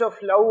so much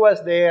of love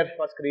was there,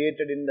 was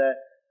created in the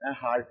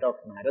heart of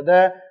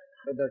Narada.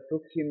 Narada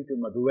took him to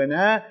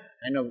Madhuvana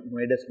and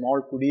made a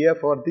small kudiya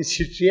for the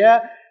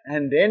Shishya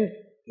and then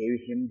gave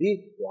him the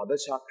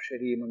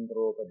Dvadashakshari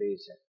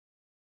Mantropadesha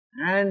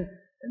and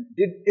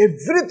did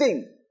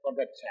everything for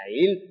that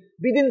child.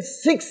 Within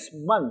 6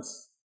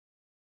 months,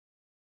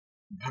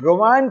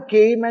 Bhagavan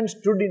came and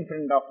stood in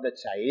front of the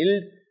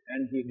child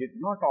and he did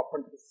not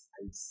open his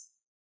eyes.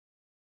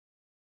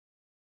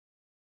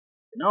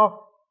 That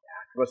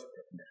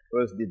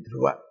was the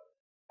Dhruva.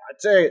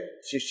 That's a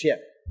Shishya.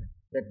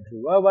 That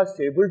Dhruva was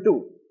able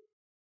to,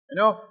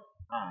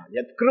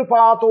 Yat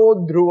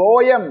Kripato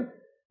Dhruvoyam.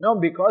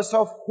 Because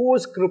of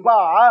whose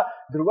Kripa,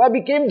 Dhruva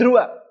became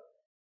Dhruva.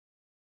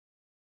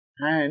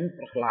 And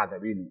Prahlada,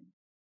 we know.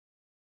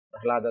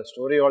 Prahlada's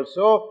story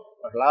also,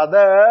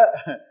 Prahlada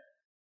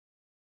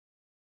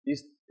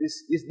is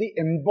the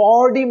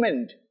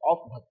embodiment of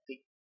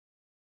Bhakti.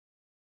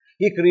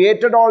 He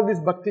created all these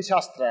Bhakti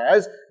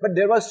Shastras, but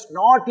there was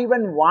not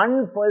even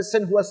one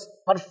person who was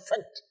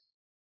perfect.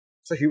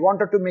 So he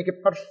wanted to make a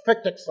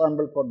perfect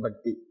example for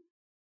Bhakti.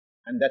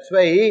 And that's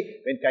why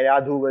when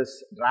Kayadhu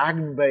was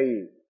dragged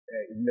by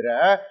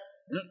Indra,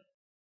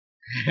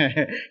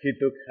 he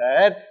took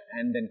her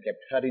and then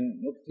kept her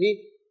in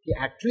Mukti. He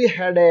actually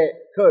had a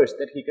curse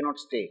that he cannot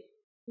stay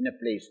in a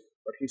place.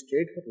 But he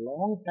stayed for a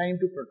long time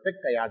to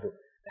protect Kayadhu.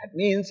 That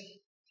means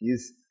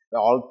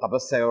all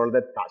tapasya, all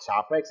that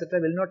shapa, etc.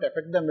 will not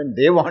affect them when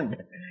they want.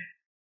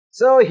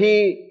 So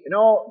he,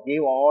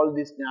 gave all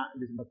this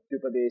Bhakti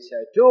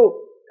Upadesha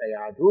to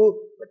Kayadhu.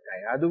 But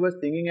Kayadhu was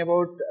thinking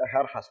about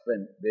her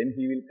husband. When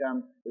he will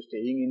come to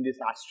staying in this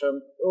ashram.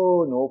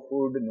 Oh, no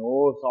food,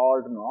 no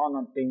salt, no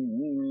nothing.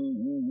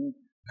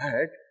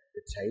 But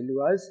the child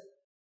was.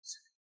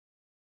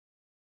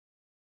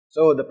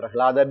 So the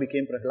Prahlada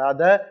became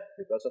Prahlada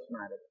because of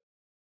Narada.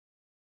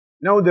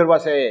 Now there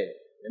was a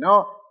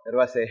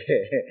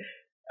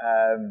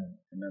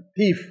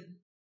thief,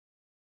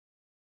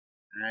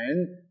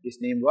 and his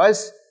name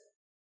was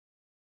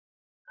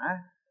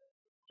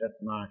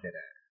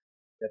Ratnakara.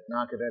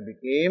 Ratnakara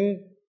became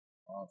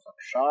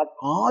Sakshat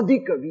Adi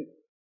Kavi,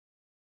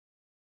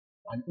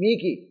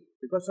 Valmiki.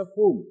 Because of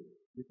whom?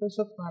 Because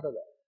of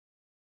Narada.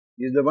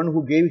 He is the one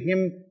who gave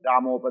him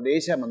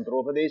Ramopadesha,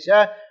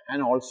 Mantropadesha,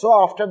 and also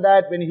after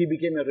that when he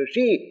became a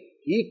Rishi,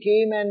 he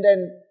came and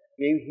then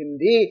gave him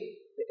the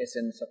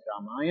essence of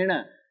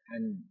Ramayana,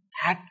 and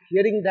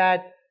hearing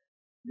that,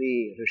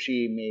 the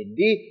Rishi made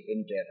the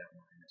entire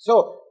Ramayana.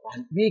 So,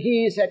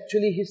 Valmiki is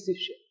actually his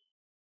Sishya.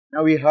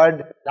 Now we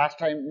heard last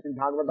time in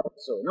Bhagavatam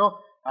also,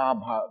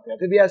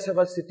 Vyasa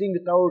was sitting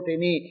without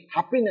any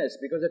happiness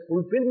because the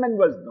fulfillment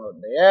was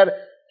not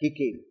there. He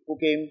came. Who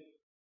came?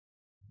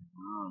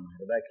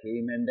 Narada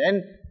came and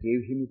then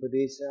gave him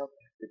Upadesha,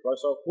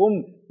 because of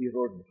whom he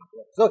wrote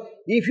Bhagavatam. So,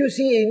 if you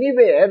see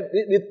anywhere,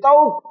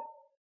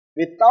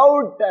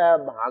 without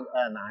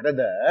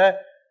Narada,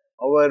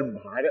 our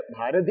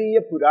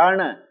Bharatiya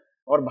Purana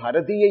or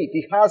Bharatiya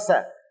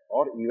Itihasa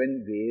or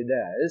even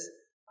Vedas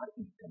are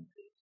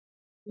incomplete.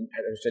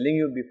 I was telling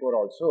you before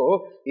also,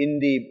 in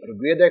the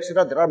Rigveda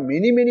etc., there are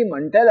many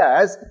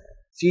mandalas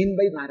seen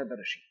by Narada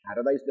Rishi.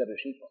 Narada is the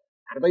Rishi.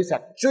 Narada is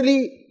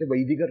actually the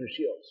Vaidika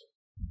Rishi also.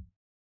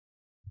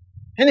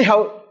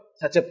 Anyhow,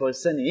 such a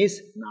person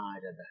is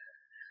Narada.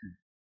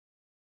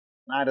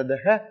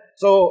 Narada.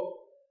 So,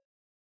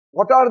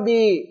 what are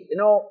the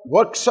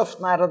works of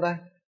Narada?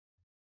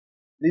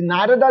 The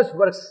Narada's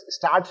works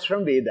starts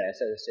from Veda.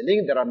 As I was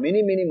telling, there are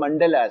many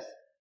mandalas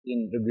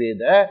in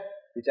Rigveda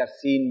which are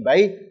seen by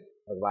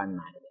Bhagavan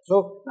Narada.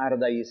 So,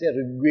 Narada is a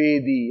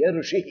Rigvediya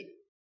Rishi.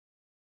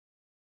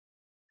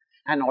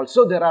 And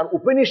also there are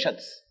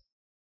Upanishads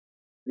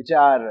which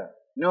are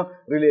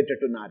related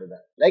to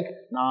Narada, like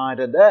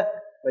Narada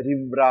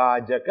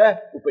Parivrajaka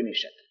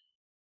Upanishad.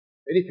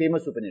 Very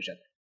famous Upanishad.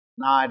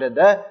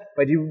 Narada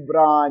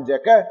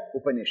Parivrajaka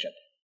Upanishad.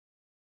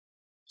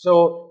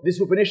 So, this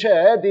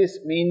Upanishad is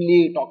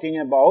mainly talking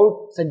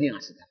about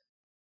sannyasa.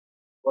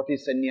 What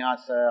is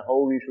sannyasa,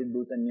 how we should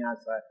do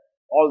sannyasa,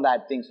 all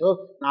that thing.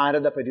 So,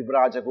 Narada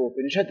Parivrajaka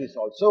Upanishad is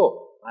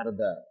also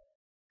Narada.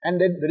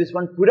 And then there is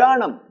one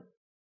Puranam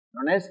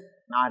known as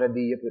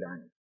Naradiya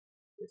Purana.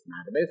 Yes,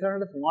 Narada is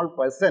not a small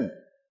person.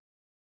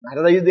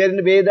 Narada is there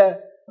in Veda,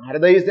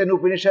 Narada is there in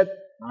Upanishad,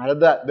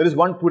 Narada. There is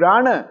one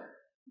Purana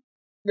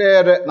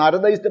where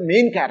Narada is the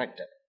main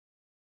character,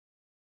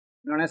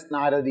 known as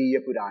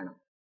Naradiya Purana.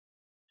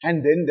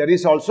 And then there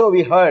is also,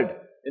 we heard,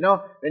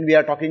 when we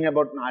are talking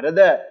about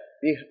Narada,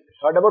 we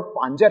heard about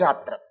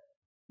Pancharatram.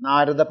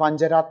 Narada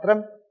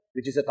Pancharatram,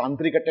 which is a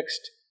Tantrika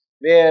text,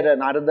 where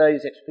Narada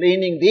is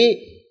explaining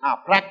the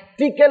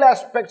practical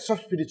aspects of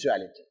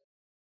spirituality.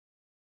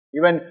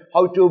 Even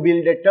how to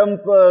build a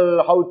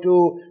temple, how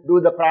to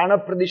do the prana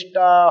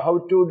pradishta, how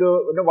to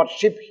do,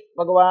 worship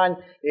Bhagavan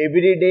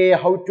every day,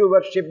 how to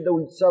worship the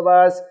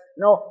utsavas,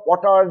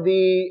 what are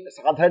the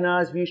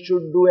sadhanas we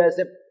should do as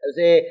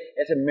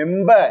a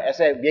member, as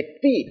a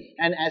vyakti,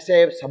 and as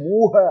a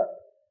samuha.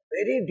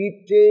 Very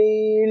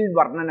detailed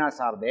varnanas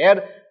are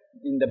there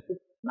in the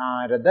book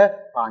Nārada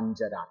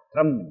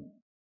Pancharatram.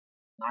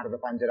 Nārada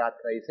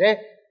Pancharatram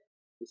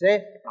is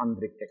a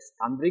tantric text.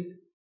 Tantric,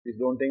 please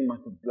don't think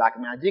black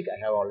magic,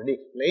 I have already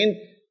explained.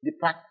 The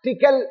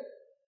practical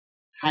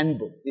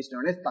handbook is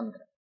known as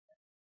Tantra.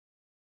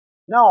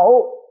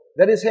 Now,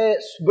 there is a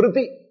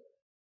Smriti,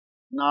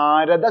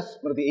 Narada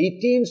Smriti,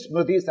 18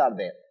 Smritis are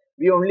there.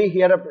 We only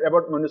hear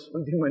about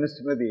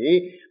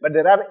Manusmriti, but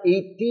there are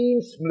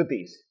 18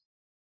 Smritis.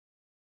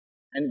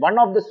 And one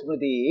of the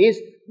Smriti is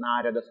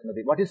Narada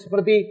Smriti. What is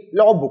Smriti?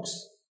 Law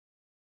books.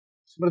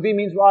 Smriti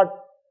means what?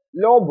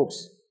 Law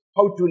books.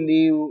 How to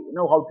live,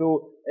 how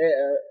to...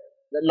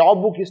 the law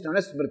book is known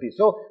as Smriti.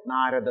 So,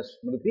 Narada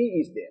Smriti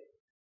is there.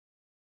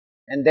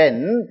 And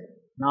then,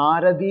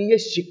 Naradiya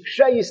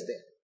Shiksha is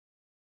there.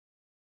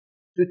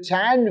 To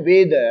chant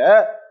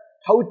Veda,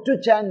 how to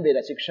chant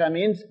Veda? Shiksha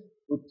means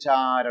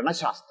Ucharana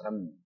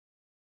Shastram.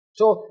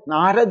 So,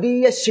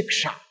 Naradiya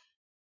Shiksha.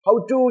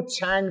 How to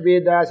chant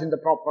Vedas in the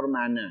proper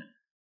manner.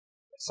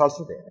 It's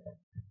also there.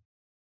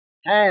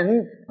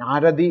 And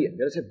Naradi,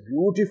 there is a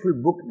beautiful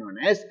book known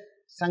as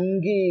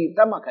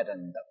Sangeeta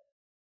Makarandam.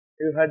 Have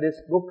you heard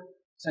this book?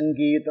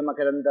 Sangeeta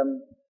Makarandam.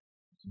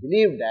 It's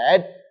believed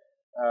that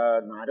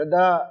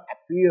Narada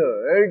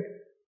appeared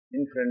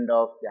in front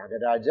of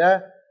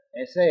Tyagaraja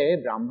as a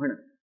Brahmana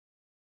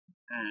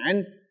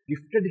and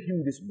gifted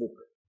him this book.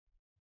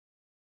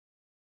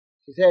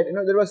 He said,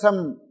 there was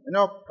some,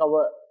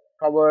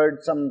 covered,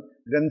 some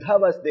grantha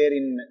was there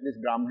in this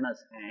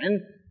Brahmana's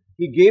hand.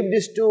 He gave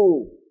this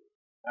to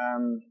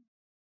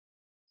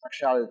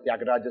Sakshal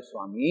Tyagaraja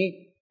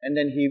Swami, and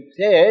then he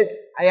said,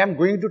 I am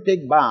going to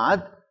take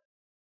bath.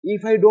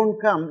 If I don't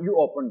come, you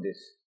open this.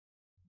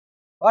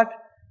 What?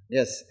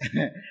 Yes,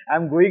 I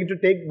am going to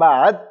take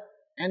bath,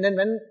 and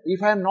then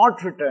if I am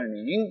not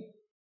returning,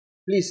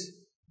 please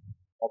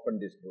open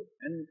this book.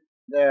 And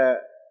the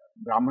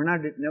Brahmana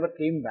never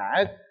came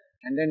back,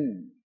 and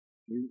then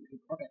he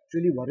got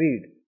actually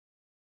worried.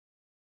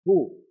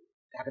 Who?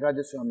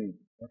 Tyagaraja Swami.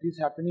 What is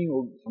happening?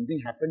 Oh, something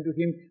happened to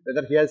him,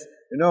 whether he has,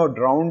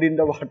 drowned in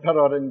the water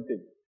or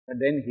anything. But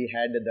then he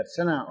had the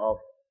darsana of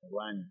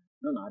one.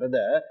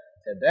 Narada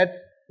said that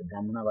the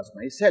Brahmana was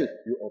myself.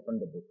 You open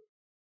the book.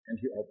 And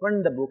he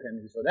opened the book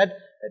and he saw that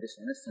is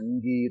known as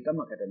Sangeeta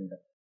Makaranda,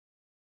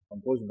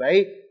 composed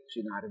by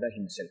Sri Narada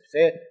himself.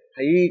 Say,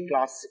 high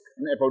classic,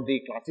 about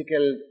the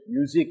classical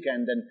music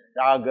and then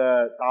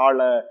raga,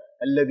 tala,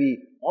 pallavi,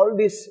 all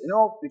this,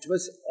 which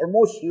was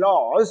almost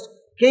lost,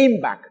 came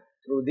back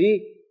through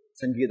the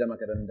Sangeeta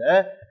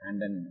Makaranda,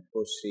 and then of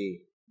course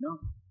Sri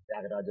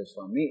Tyagaraja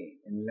Swami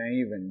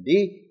enlivened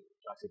the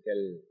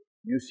classical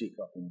music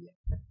of India.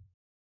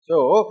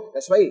 So,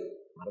 that's why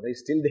Narada is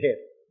still there.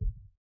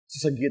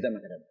 Sangeeta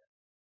Makaranda.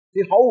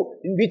 See how,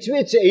 in which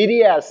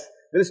areas,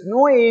 there is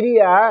no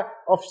area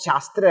of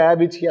Shastra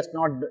which he has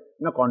not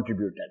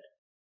contributed.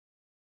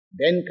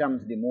 Then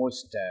comes the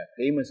most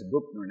famous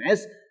book known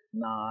as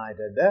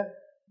Nārada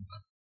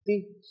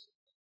Bhakti Sūtra.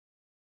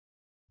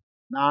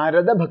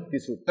 Nārada Bhakti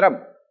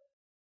Sūtra.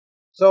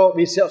 So,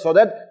 we saw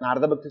that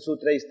Nārada Bhakti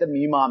Sūtra is the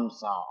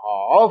Mimāṁsa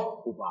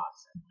of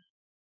Upāsanā.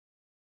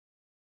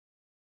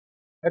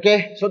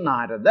 Okay, so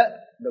Narada,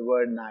 the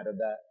word Narada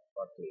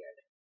got cleared.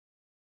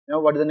 Now,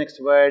 what is the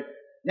next word?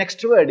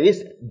 Next word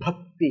is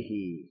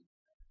Bhakti.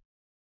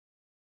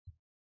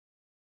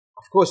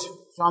 Of course,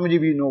 Swamiji,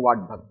 we know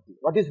what Bhakti.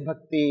 What is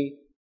Bhakti?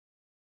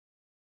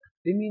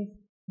 Bhakti means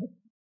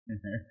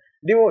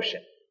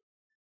devotion.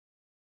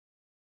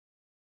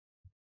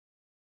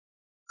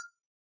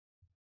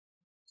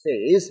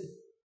 Says,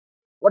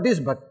 what is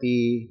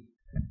Bhakti?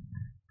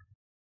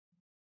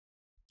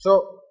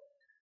 So,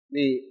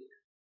 we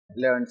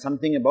learned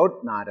something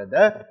about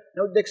Narada.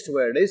 Now, next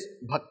word is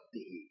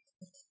Bhakti.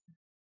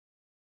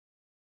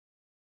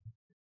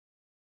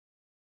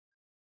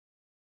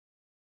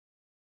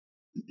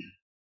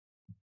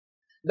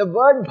 The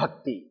word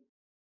Bhakti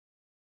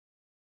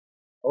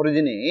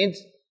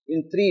originates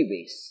in three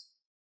ways.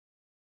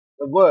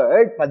 The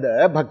word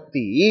Pada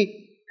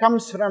Bhakti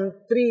comes from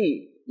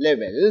three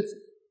levels.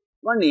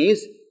 One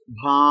is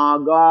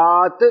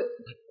Bhagat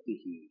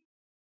Bhakti.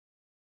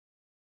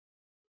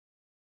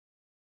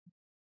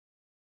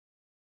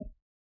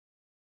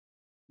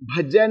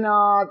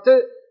 Bhajanat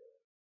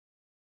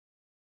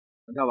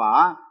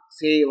Adava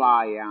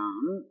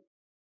Sevayam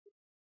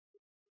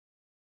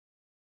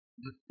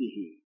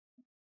Bhakti.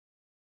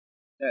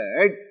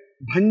 Third,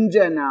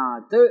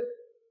 Bhanjanat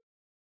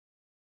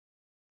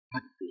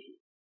Bhakti.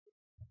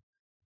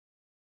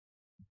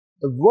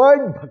 The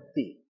word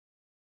Bhakti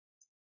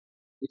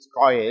is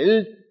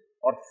coiled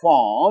or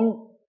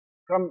formed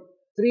from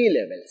three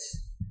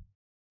levels.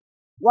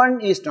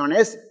 One is known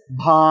as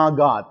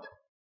Bhagat.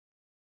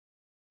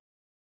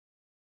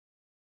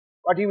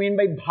 What do you mean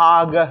by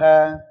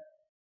bhagaha?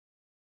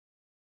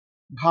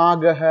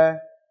 Bhagaha.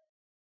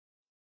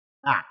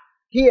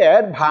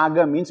 Here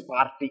bhaga means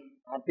party.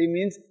 Party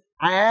means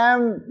I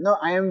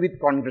am with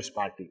Congress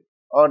party,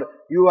 or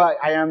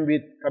I am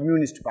with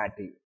Communist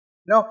party.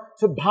 No,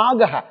 so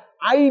bhagaha,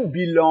 I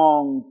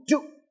belong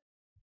to.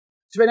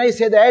 So when I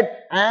say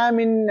that I am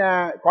in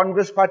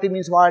Congress party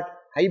means what?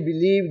 I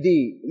believe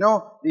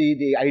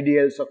the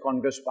ideals of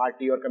Congress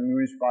party or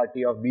Communist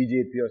party or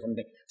BJP or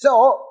something.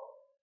 So,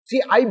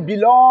 see, I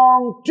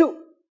belong to.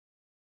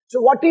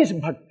 So what is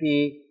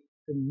bhakti?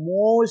 The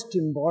most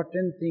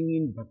important thing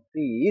in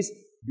bhakti is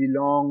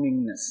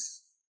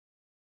belongingness.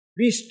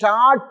 We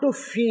start to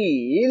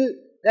feel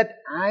that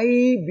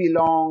I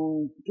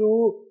belong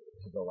to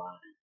Bhagavan.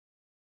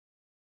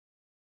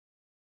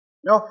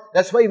 No,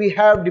 that's why we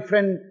have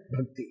different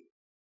bhakti.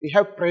 We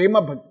have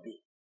prema bhakti.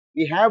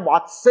 We have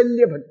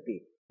vatsalya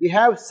bhakti. We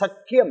have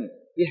sakyam.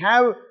 We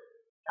have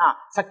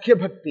sakya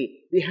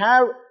bhakti. We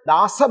have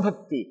dasa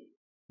bhakti.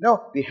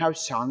 No, we have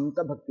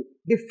shanta bhakti.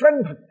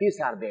 Different bhaktis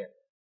are there.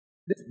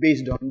 This is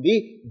based on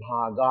the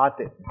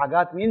bhagat.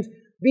 Bhagat means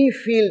we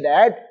feel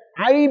that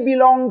I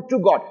belong to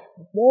God.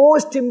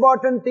 Most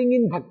important thing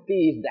in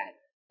bhakti is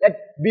that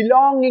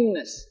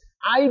belongingness.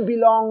 I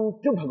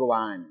belong to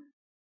Bhagavan.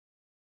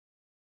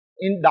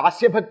 In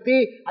Dasya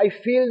Bhakti, I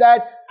feel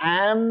that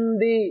I am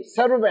the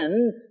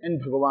servant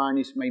and Bhagavan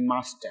is my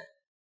master.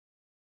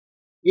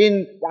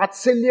 In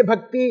Vatsalya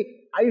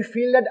Bhakti, I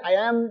feel that I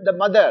am the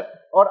mother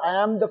or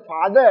I am the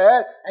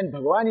father and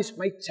Bhagavan is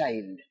my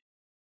child.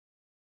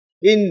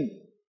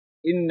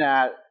 In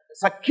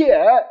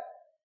Sakya,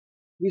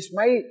 he is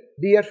my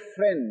dear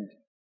friend.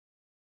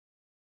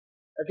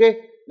 Okay?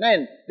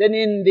 Then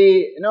in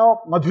the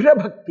Madhura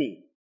Bhakti,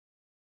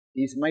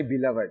 he is my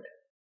beloved.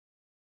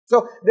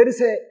 So there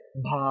is a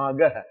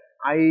bhaga.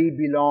 I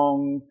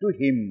belong to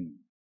him.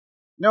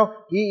 No,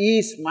 he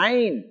is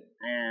mine.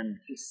 I am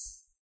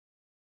his.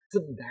 So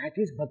that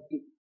is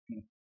bhakti.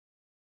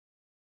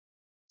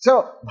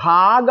 So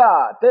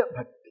bhagat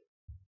bhakti.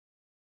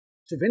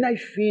 So when I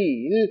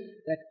feel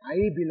that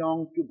I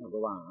belong to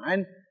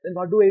Bhagavan, then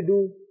what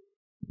do?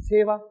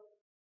 Seva.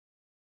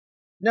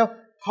 Now,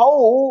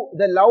 how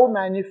the love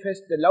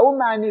manifests? The love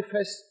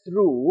manifests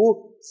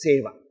through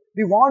seva.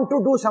 We want to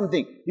do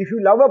something. If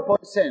you love a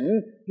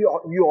person,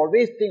 you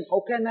always think,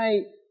 how can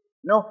I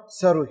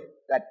serve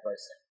that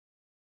person?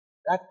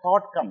 That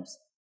thought comes.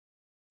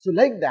 So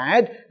like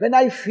that, when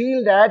I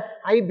feel that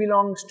I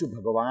belongs to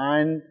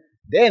Bhagavan,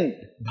 then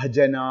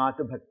bhajanat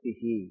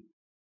bhaktihi.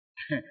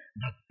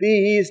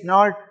 Bhakti is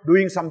not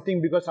doing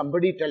something because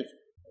somebody tells,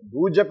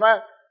 do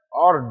japa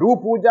or do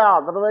puja,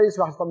 otherwise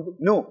something.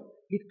 No,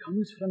 it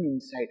comes from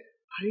inside.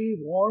 I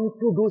want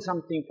to do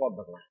something for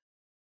Bhagavan.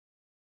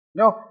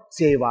 No,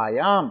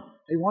 sevayam.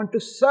 I want to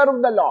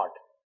serve the Lord.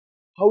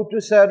 How to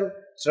serve?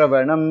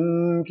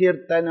 Shravanam,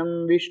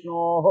 kirtanam,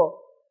 Vishnoho,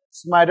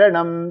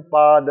 smaranam,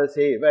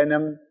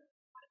 padasevanam,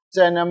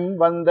 archanam,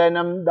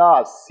 vandanam,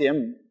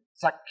 dasyam,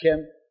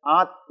 sakyam,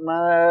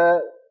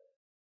 atma,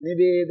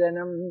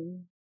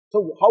 nivedanam.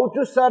 So, how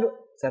to serve?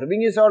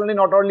 Serving is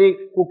not only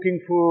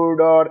cooking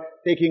food or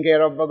taking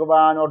care of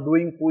Bhagavan or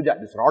doing puja.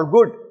 These are all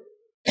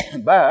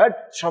good.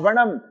 But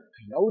Shravanam,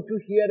 I love to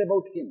hear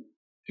about him.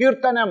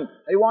 Kirtanam,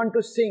 I want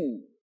to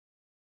sing.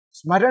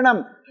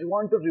 Smaranam, I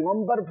want to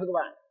remember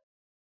Bhagavan.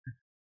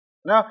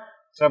 Now,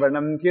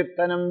 Shravanam,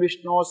 Kirtanam,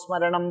 Vishnu,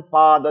 Smaranam,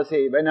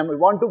 Padasevanam, I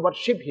want to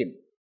worship him.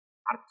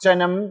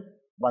 Archanam,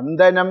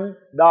 Vandanam,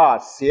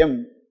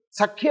 Dasyam,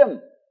 Sakyam,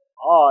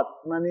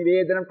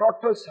 Atmanivedanam,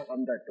 total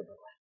surrender to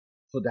Bhagavan.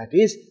 So that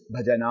is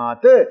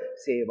Bhajanat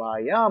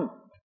Sevayam.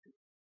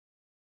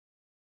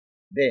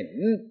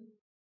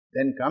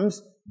 Then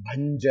comes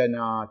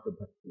Bhanjanat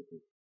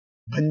Bhakti.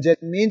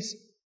 Bhanjan means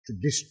to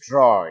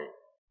destroy.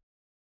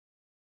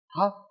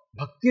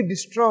 Bhakti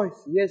destroys,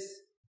 yes.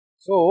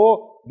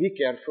 So, be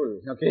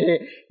careful,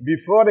 okay.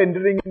 Before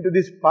entering into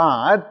this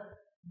path,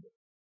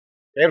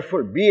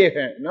 careful, be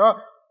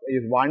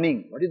is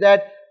warning. What is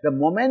that? The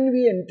moment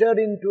we enter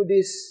into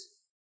this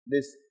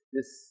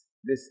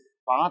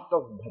path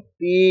of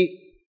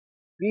bhakti,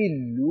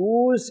 we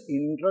lose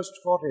interest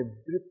for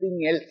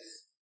everything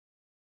else.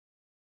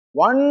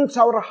 Once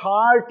our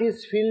heart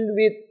is filled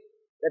with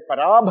the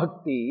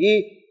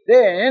parābhakti,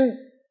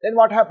 then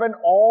what happened?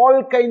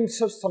 All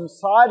kinds of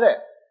samsara,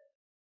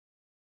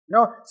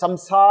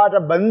 samsara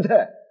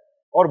bandha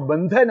or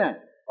bandhana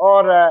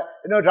or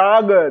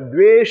raga,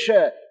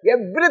 dvesha,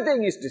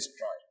 everything is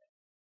destroyed.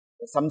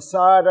 The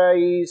samsara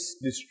is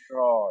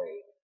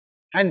destroyed.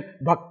 And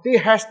bhakti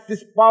has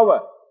this power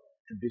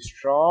to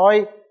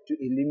destroy, to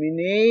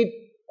eliminate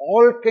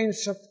all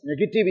kinds of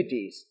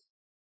negativities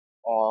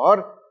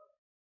or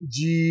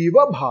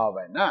jiva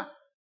bhavana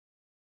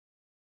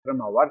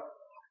from our heart.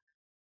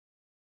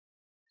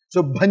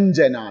 So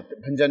bhanjanat,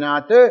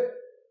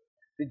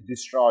 which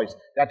destroys,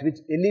 that which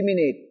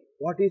eliminates.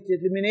 What is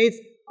eliminates?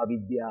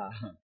 Avidya.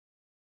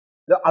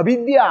 The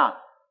avidya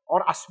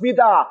or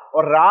asmita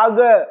or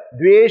raga,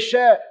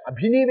 dvesha,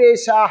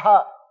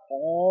 abhiniveshaha,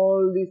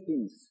 all these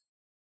things,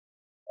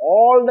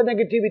 all the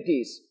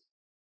negativities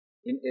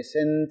in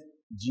essence,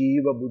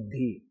 Jiva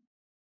Buddhi.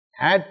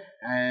 That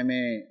I am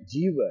a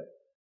Jiva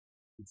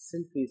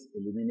itself is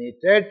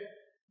eliminated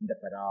in the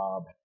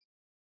parābhakti.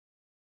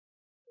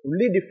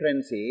 Only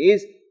difference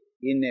is,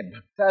 in a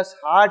bhakta's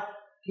heart,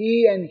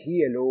 he and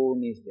he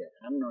alone is there.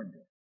 I am not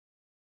there.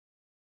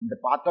 In the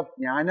path of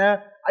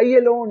jnana, I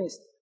alone is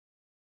there.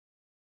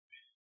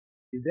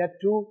 Is that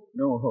true?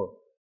 No.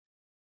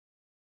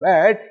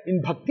 But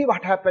in bhakti,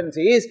 what happens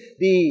is,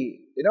 the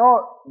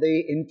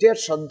entire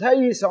Shraddha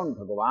is on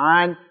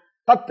Bhagavan,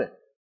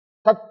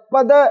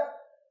 Tatpada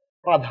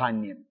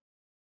Pradhanyam.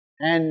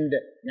 And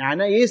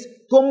jnana is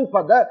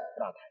Tvam-pada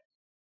Pradhanyam.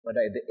 But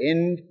at the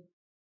end,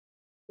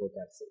 both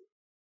are same.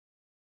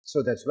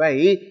 So that's why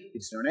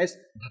it's known as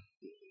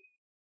bhakti.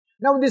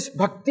 Now this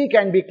bhakti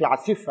can be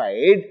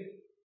classified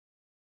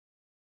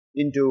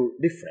into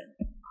different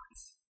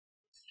parts.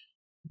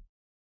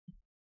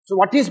 So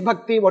what is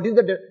bhakti? What is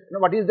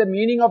the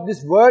meaning of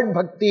this word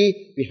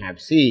bhakti? We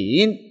have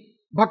seen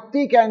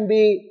bhakti can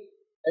be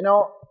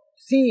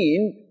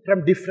seen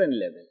from different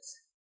levels.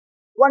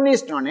 One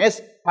is known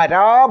as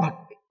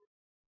parābhakti.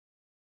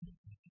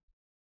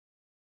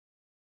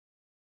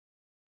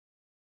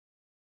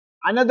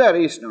 Another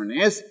is known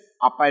as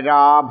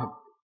aparābhakti.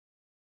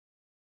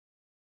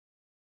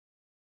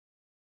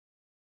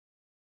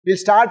 We'll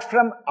start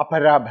from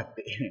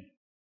aparābhakti.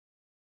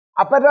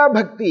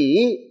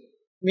 Aparābhakti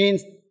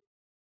means,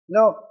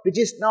 which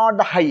is not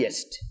the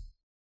highest.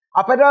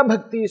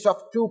 Aparābhakti is of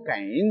two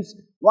kinds.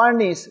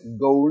 One is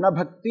gauna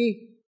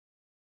bhakti.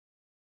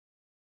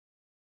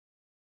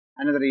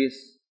 Another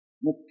is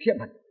mukhya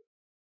bhakti.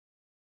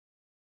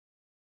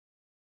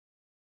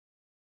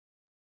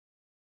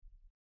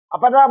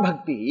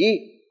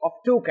 Aparābhakti of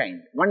two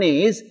kinds. One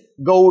is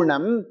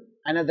gaunam,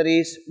 another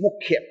is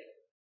mukhya.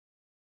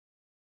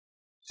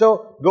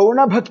 So,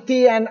 gauna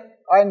bhakti and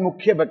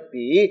mukhya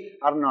bhakti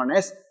are known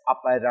as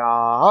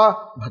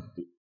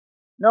aparābhakti.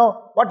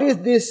 Now, what is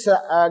this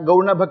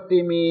gauna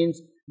bhakti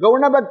means?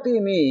 Gauna bhakti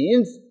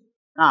means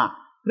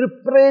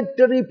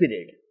preparatory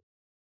period.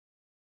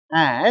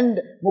 And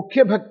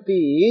mukhya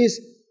bhakti is,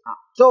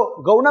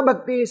 so gauna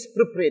bhakti is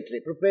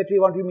preparatory. Preparatory,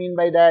 what do you mean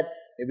by that?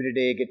 Every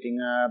day getting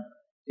up,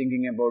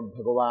 thinking about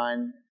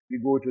Bhagavan, we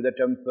go to the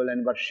temple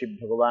and worship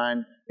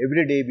Bhagavan.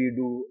 Every day we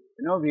do,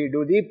 we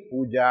do the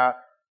puja,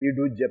 we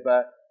do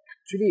japa.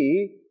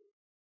 Actually,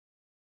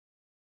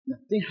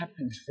 nothing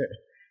happens.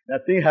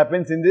 Nothing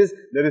happens in this.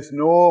 There is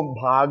no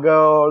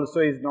bhaga also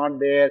is not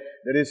there.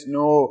 There is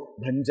no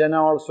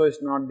bhanjana also is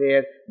not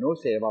there. No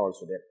seva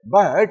also there.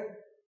 But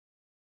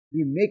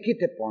we make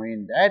it a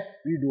point that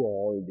we do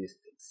all these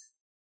things.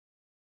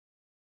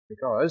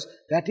 Because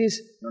that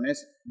is known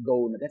as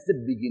gauna. That's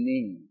the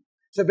beginning.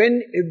 So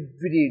when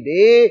every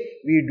day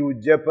we do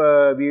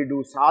japa, we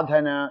do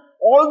sadhana,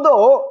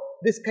 although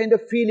this kind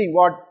of feeling,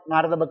 what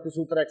Nārada Bhakti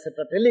Sūtra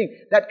etc.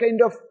 telling, that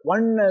kind of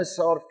oneness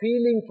or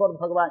feeling for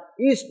Bhagavan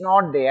is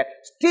not there,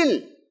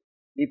 still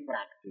we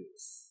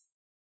practice.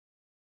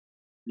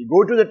 We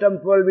go to the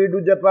temple, we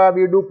do japa,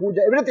 we do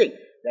puja, everything.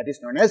 That is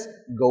known as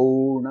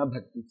gauna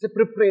bhakti. It's a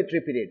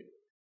preparatory period.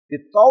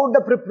 Without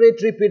the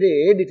preparatory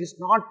period, it is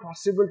not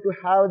possible to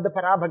have the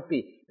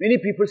parābhakti. Many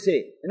people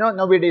say,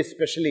 nowadays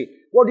especially,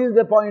 what is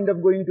the point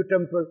of going to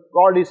temple?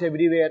 God is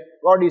everywhere,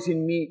 God is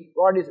in me,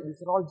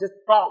 these are all just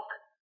talk.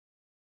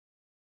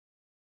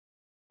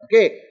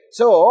 Okay,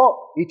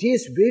 so it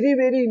is very,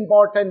 very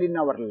important in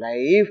our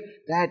life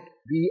that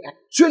we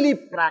actually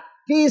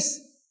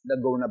practice the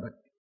gauna bhakti.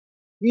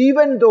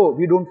 Even though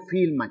we don't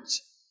feel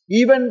much,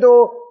 even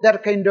though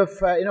that kind of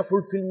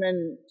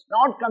fulfillment is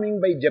not coming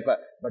by japa,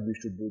 but we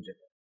should do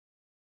japa.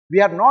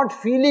 We are not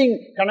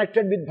feeling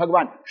connected with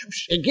Bhagavan.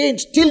 Again,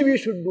 still we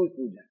should do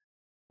puja.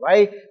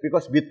 Why?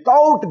 Because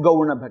without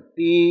gauna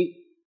bhakti,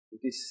 it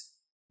is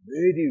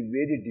very,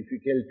 very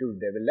difficult to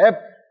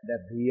develop the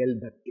real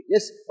bhakti.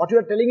 Yes, what you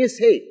are telling is,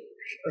 hey,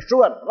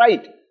 sure,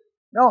 right.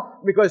 No,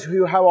 because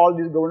you have all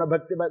this gauna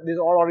bhakti, but this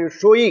all are you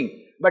showing,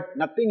 but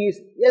nothing is,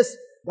 yes,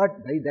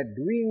 but by that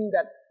doing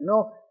that,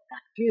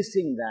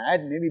 practicing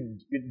that, maybe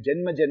with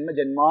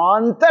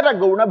janmantara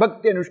gauna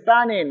bhakti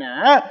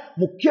anushthanena,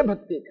 mukhya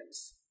bhakti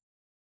comes.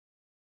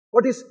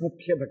 What is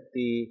mukhya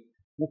bhakti?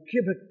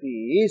 Mukhya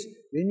bhakti is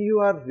when you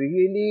are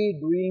really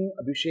doing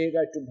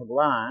abhisheka to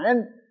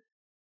Bhagavan,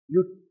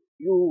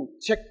 you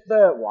check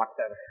the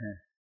water.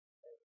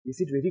 Is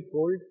it very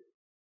cold?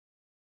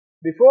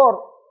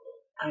 Before,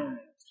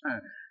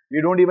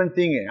 we don't even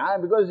think,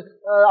 because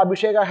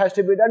abhisheka has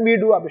to be done, we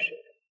do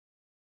abhisheka.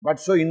 But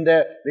so in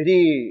the in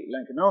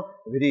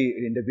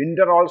the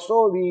winter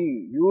also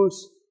we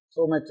use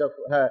so much of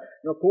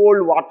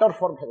cold water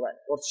for Bhagavan.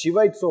 For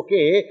Shiva it's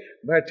okay,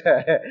 but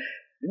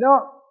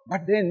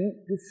but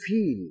then you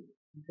feel,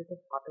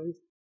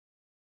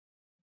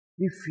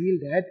 we feel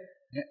that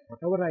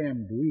whatever I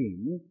am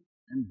doing,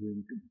 I am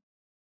doing to Bhagavan.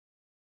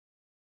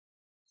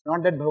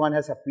 Not that Bhagavan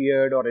has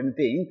appeared or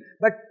anything,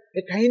 but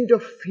a kind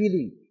of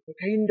feeling, a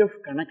kind of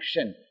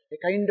connection, a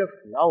kind of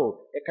love,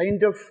 a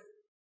kind of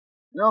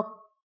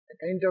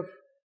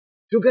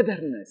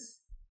togetherness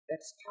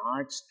that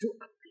starts to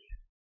appear.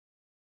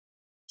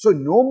 So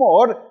no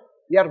more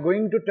we are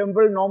going to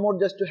temple, no more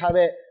just to have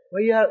a,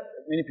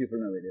 many people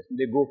nowadays,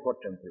 they go for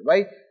temple.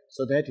 Why?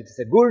 So that it is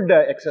a good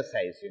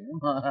exercise,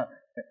 Why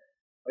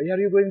are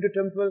you going to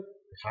temple?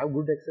 Have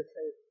good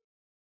exercise.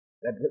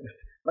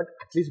 But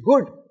at least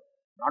good.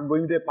 Not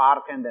going to a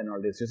park and then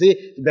all this. You see,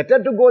 it's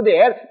better to go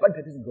there, but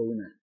that is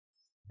Gauna.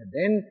 But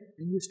then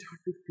when you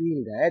start to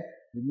feel that,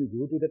 when you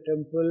go to the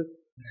temple,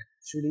 you are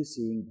actually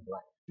seeing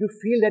Bhagavan. You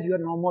feel that you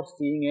are no more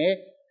seeing a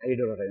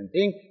idol or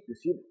anything. You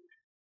see,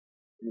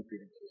 you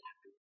feel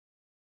happy.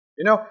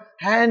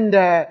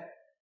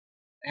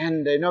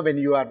 And when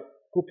you are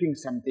cooking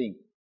something,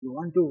 you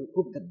want to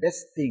cook the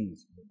best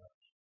things.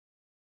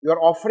 You are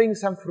offering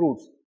some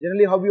fruits.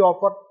 Generally, how you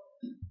offer?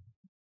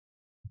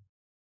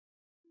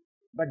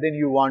 But then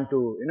you want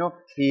to,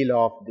 peel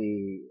off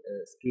the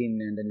skin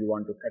and then you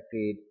want to cut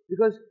it.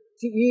 Because,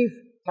 see, if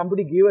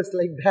somebody gave us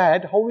like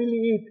that, how will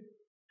he eat?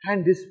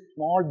 And this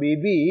small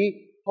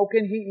baby, how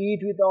can he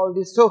eat with all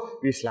this? So,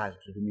 we start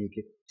to make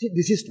it. See,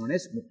 this is known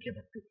as Mukhya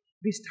Bhakti.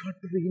 We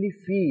start to really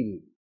feel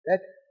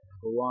that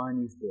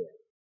Bhagavan is there.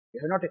 We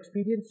have not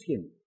experienced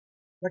him,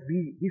 but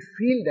we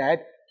feel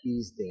that he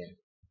is there.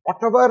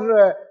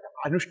 Whatever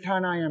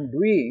Anushtana I am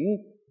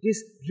doing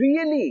is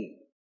really,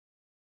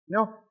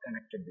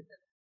 connected with that.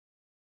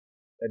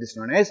 That is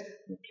known as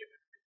Mukhya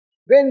Bhakti.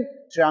 When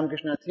Sri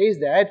Ramakrishna says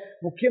that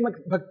Mukhya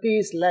Bhakti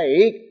is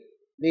like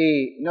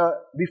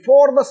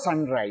before the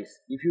sunrise,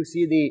 if you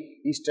see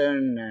the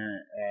eastern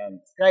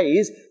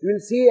skies, you will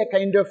see a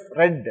kind of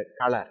red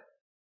color,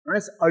 known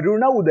as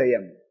Aruna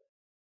Udayam.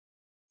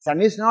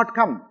 Sun is not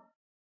come,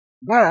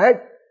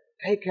 but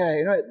like,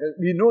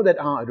 we know that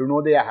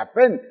Arunodaya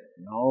happened.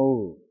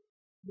 No,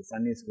 the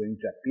sun is going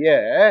to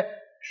appear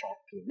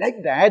shortly.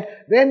 Like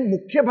that, when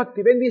Mukhya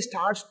Bhakti, when we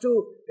starts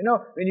to,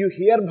 when you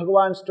hear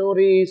Bhagavan's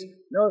stories,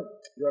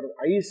 your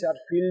eyes are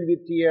filled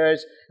with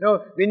tears.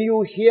 When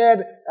you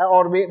hear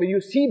or when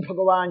you see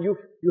Bhagavan, you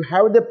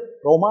have the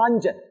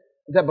romanjan,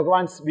 the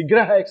Bhagavan's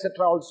vigraha,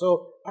 etc.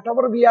 also.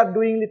 Whatever we are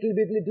doing, little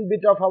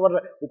bit of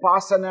our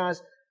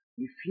upasanas,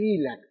 we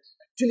feel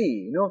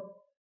actually,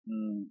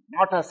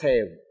 not as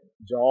a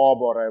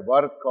job or a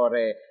work or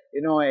a,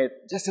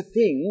 just a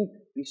thing,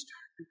 we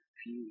start to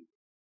feel.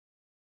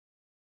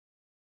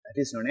 That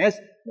is known as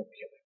Mukhya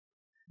Bhakti.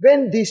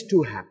 When these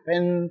two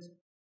happen,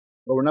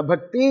 Gauna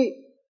Bhakti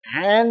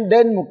and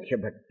then Mukhya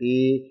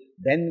Bhakti,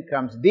 then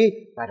comes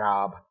the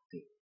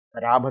parābhakti.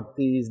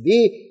 Parābhakti is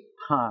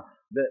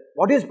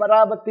what is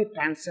parābhakti?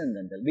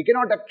 Transcendental. We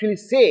cannot actually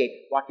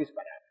say what is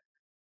parābhakti.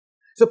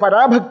 So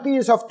parābhakti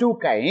is of two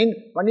kinds.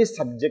 One is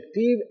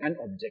subjective and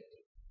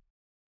objective.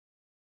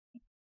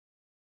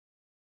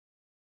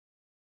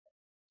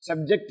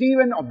 Subjective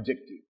and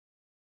objective.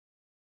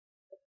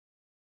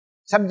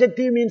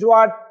 Subjective means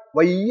what?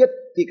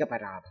 Vayaktika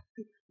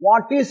parābhakti.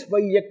 What is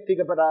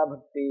Vayaktika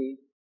parābhakti?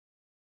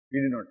 We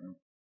do not know.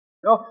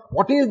 No,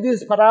 what is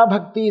this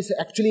parābhakti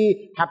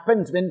actually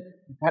happens when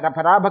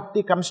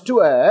parābhakti comes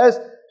to us,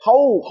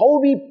 how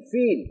we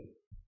feel.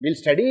 We'll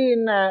study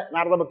in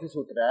Nārada Bhakti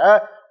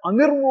Sūtra,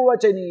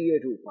 anirvavachaniya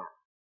rupa.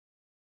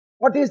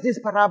 What is this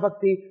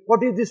parābhakti?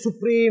 What is this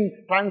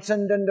supreme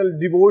transcendental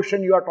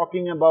devotion you are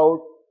talking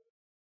about?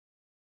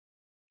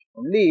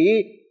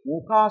 Only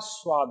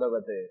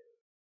mukaswadavate.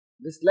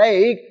 This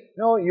like,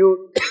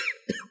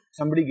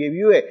 somebody gave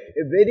you a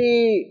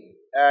very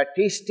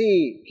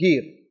tasty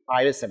kheer,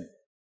 payasam,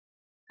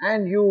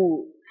 and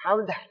you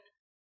have that.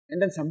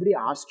 And then somebody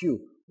asks you,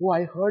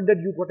 I heard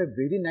that you got a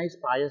very nice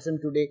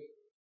payasam today.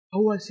 How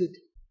was it?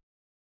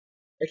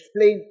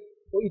 Explain.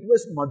 It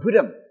was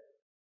madhuram.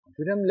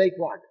 Madhuram like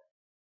what?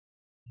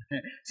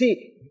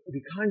 See,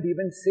 we can't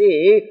even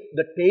say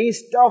the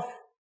taste of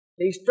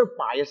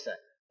payasa.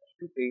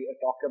 To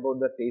talk about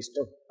the taste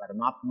of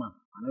Paramatma,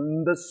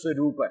 Ananda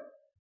Swarupa.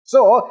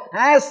 So,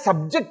 as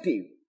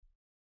subjective,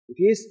 it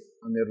is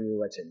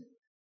anirvavachani.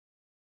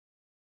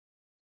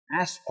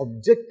 As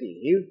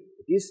objective,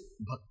 it is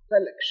bhakta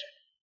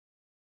lakshana.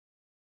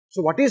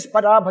 So, what is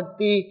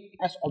parābhakti?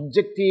 As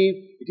objective,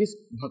 it is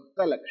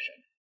bhakta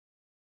lakshana.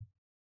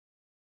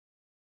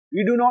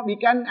 We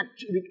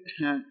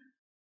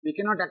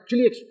cannot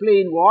actually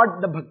explain what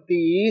the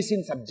bhakti is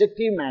in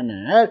subjective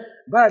manner,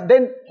 but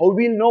then how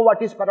we'll know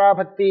what is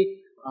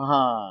parābhakti?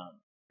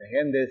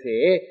 Then they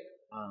say,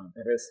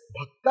 there is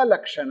bhakta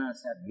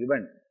lakshanas are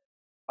given.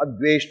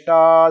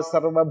 Adveshta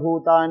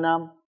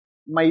sarvabhutanam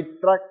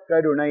maitra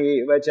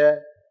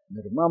karunayevacha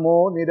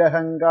nirmamo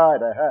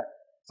nirahangaraha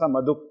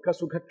samadukha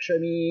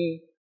sukhakshani.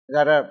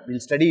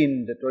 We'll study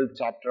in the 12th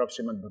chapter of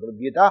Śrīmad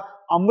Bhāgavatam,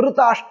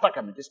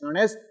 Amrutastakam. It is known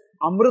as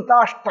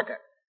Amrutashtaka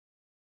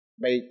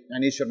by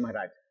Naneshwar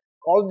Maharaj.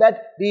 Called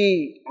that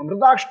the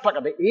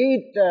Amrutashtaka, the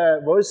 8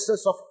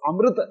 verses of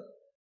Amrita.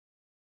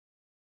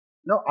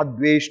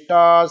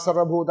 Adveshta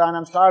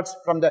Sarvabhutanam starts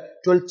from the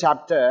 12th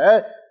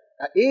chapter.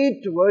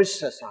 8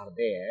 verses are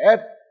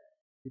there.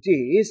 It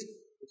is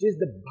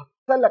the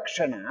Bhakta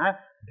Lakshana.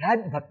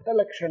 That Bhakta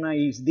Lakshana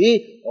is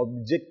the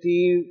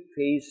objective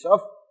face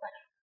of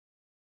Parābhakti.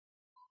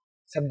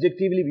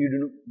 Subjectively, we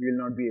will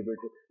not be able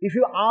to. If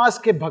you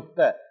ask a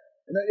Bhakta,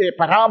 a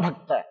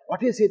parābhakta.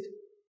 What is it?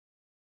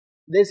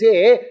 They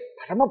say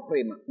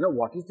paramaprema. No,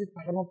 what is this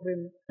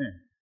paramaprema?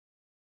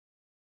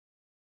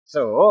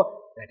 So,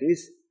 that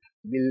is,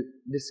 we'll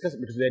discuss,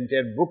 because the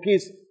entire book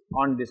is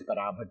on this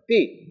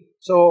parābhakti.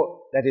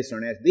 So, that is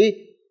known as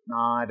the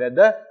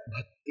Nārada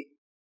Bhakti.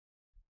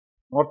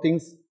 More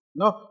things,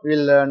 no,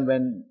 we'll learn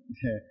when.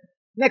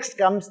 Next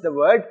comes the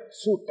word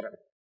Sutra.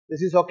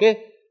 This is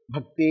okay.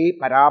 Bhakti,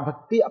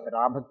 parābhakti,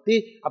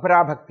 aparābhakti.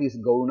 Aparābhakti is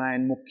gauna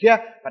and mukhya.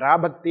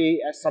 Parābhakti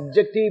as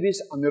subjective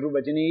is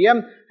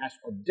anirvajaniyam, as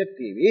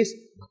objective is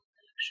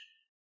bhakti lakshana.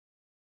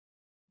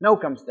 Now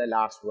comes the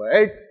last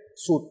word,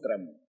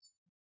 Sutram.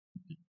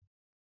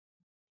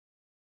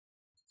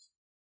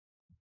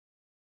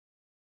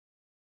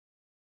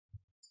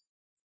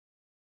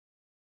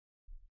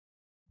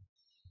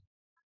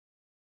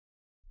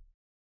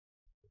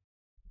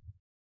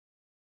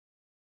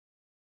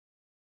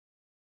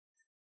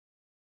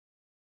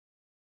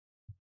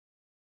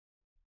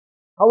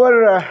 Our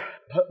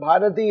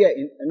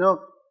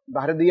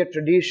Bharatiya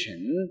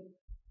tradition,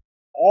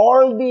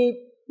 all the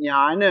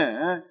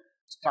jnana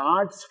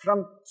starts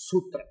from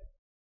sutra.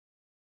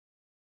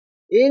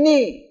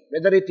 Any,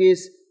 whether it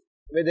is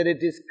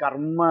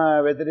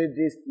karma, whether it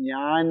is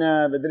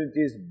jnana, whether it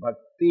is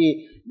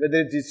bhakti,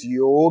 whether it is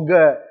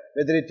yoga,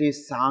 whether it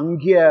is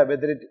sankhya,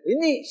 whether it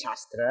any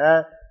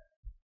shastra,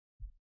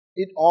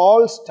 it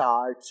all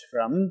starts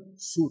from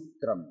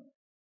sutram.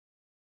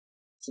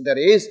 So there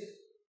is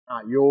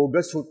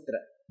Yoga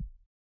Sutra.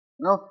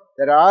 No,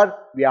 there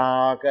are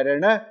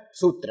Vyakarana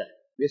Sutra.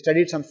 We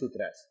studied some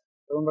sutras.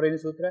 Remember any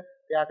sutra?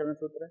 Vyakarana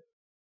Sutra?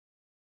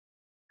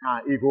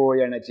 Ego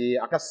Yanachi,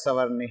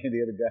 Akassavarni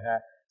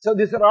Dirgaha. So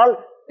these are all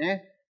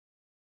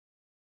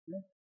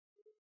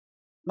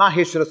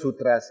Maheshwara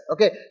Sutras.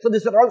 Okay, so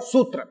these are all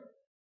Sutra.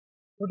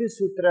 What is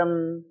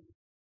Sutram?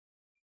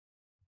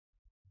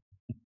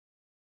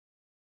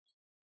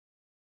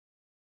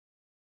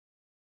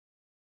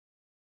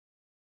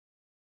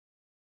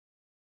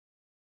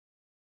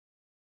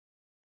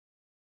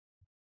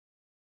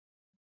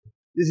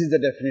 This is the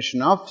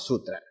definition of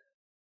Sutra.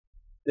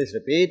 Please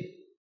repeat.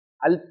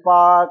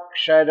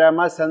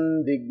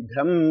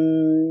 Alpaksharamasandhigdham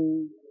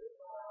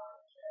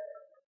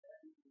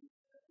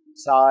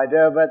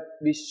Saravat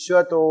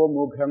Vishwato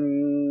Mugham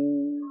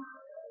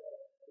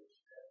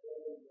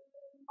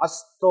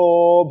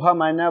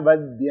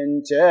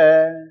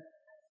Astobhamanavadyancha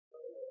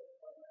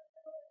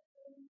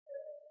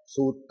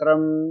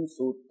Sutram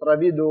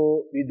Sutravido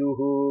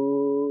Viduhu.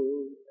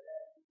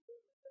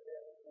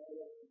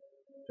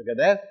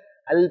 Together.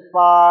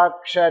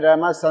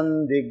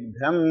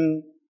 Alpaksharamasandhigdham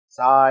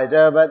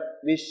Saravat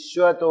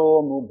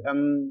Vishwato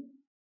Mugham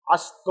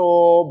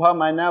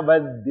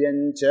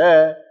Astobhamanavadyancha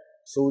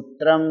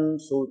Sutram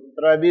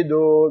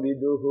Sutravido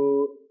Viduhu.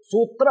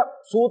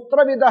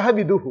 Sutravidaha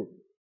Viduhu.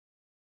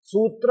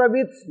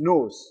 Sutravid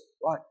knows.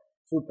 What?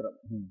 Sutra.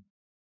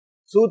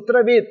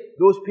 Sutravid,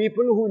 those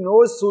people who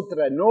knows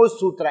Sutra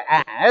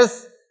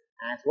as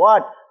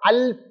what?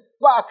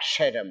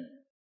 Alpaksharam.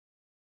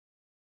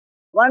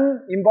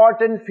 One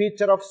important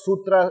feature of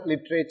Sutra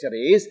literature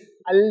is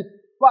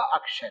Alpa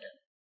Aksharam.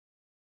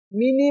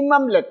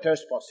 Minimum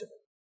letters possible.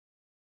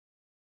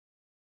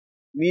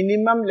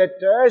 Minimum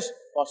letters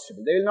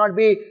possible. They will not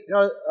be,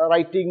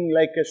 writing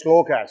like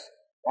slokas,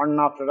 one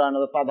after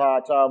another,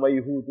 pada, cha,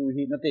 vaihu,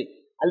 tuhi, nothing.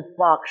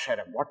 Alpa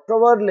Aksharam.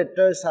 Whatever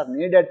letters are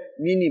needed,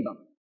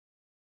 minimum.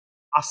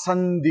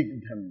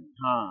 Asandigdham.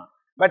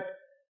 But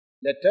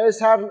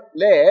letters are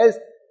less,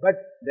 but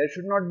there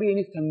should not be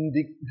any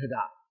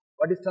sandigdhada.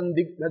 What is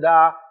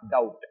sandigdhada?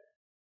 Doubt.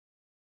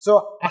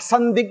 So,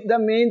 asandigdha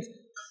means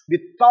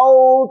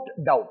without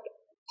doubt.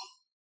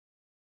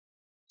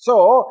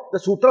 So, the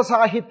Sutra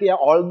Sahitya,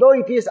 although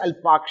it is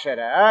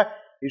Alpakshara,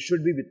 it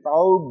should be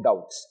without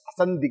doubts.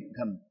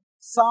 Asandigdham.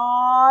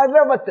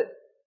 Saravat.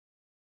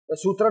 The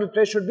Sutra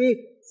literature should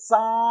be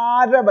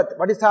Saravat.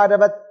 What is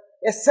Saravat?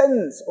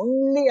 Essence.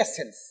 Only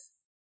essence.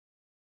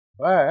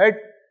 But,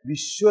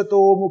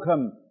 Vishwato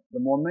Mukham. The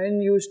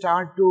moment you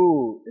start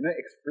to,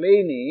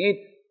 explain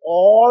it,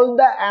 all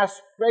the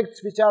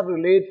aspects which are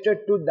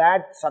related to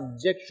that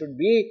subject should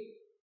be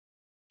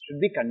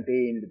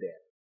contained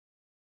there.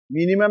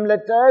 Minimum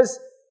letters,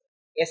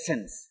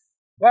 essence.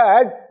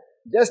 But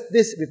just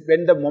this,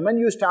 when the moment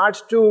you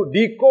start to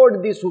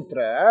decode the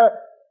sutra,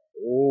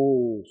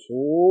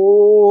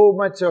 so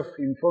much of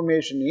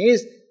information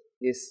is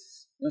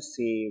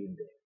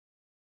saved.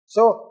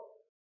 So,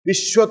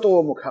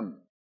 Vishwato Mukham.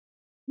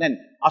 Then,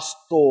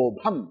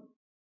 Astobham.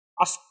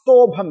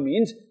 Astobham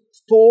means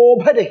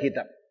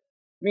Stobharahitam.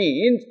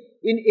 Means,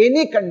 in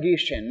any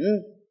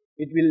condition,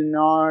 it will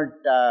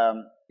not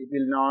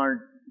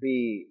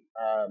be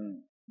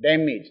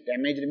damaged.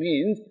 Damaged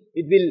means,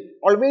 it will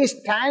always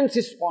stand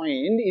its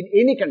point in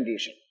any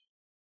condition.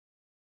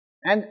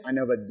 And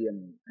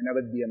Anavadyam.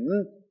 Anavadyam,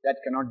 that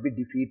cannot be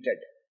defeated.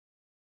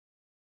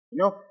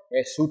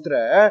 A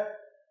sutra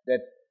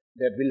that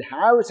will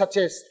have such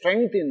a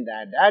strength in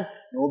that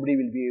nobody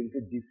will be able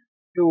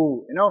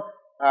to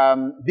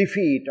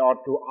defeat or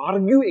to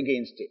argue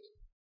against it.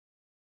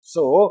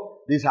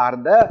 So these are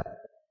the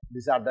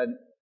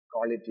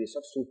qualities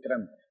of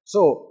Sutram.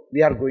 So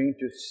we are going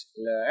to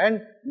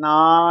learn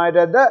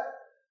Nārada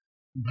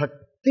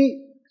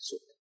Bhakti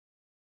Sutra.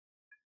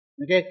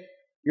 Okay,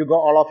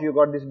 all of you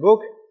got this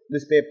book,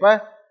 this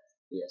paper?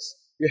 Yes.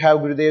 You have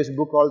Gurudev's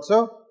book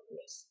also?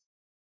 Yes.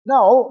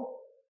 Now,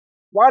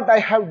 what I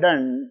have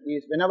done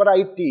is, whenever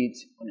I teach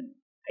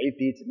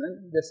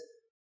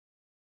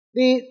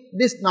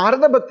this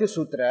Nārada Bhakti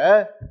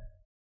Sutra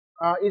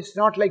is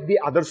not like the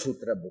other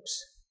Sutra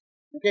books.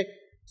 Okay,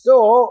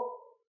 so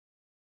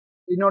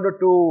in order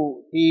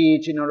to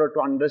teach, in order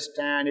to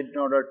understand, in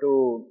order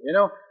to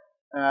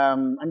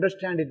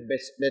understand it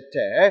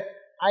better,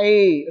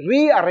 I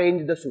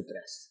rearrange the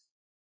sutras.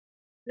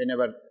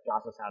 Whenever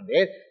classes are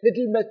there,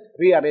 little bit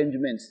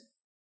rearrangement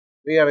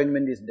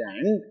is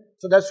done.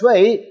 So that's why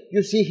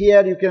you see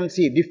here, you can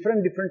see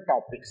different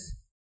topics.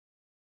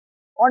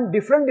 On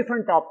different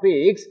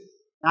topics,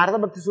 Nārada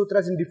Bhakti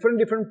Sutras in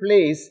different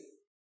place,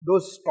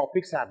 those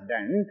topics are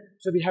done.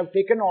 So we have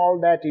taken all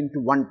that into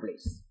one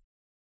place.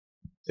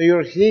 So you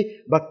will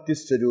see Bhakti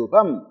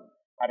Swarupam,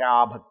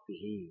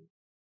 parābhakti.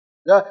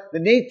 The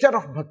nature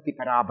of Bhakti,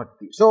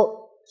 parābhakti.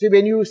 So, see,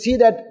 when you see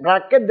that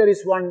bracket, there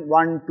is 1,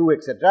 2,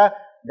 etc.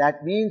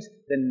 That means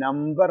the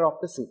number of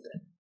the sutra.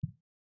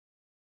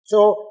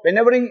 So, when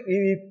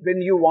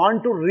you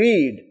want to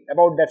read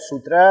about that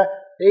sutra,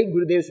 take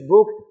Gurudev's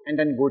book and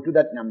then go to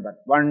that number.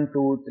 1,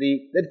 2,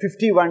 3, then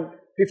 51,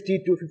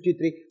 52,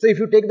 53. So, if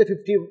you take the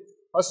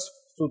 51st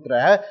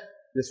sutra,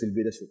 this will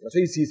be the sutra. So,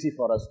 it's easy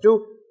for us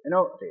to,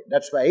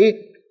 that's why.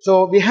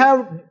 So, we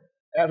have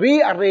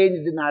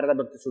rearranged the Nārada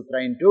Bhakti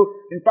Sutra in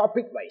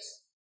topic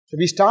wise. So,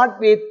 we start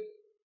with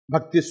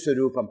Bhakti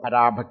Swarupam,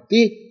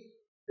 parābhakti.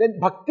 Then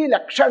Bhakti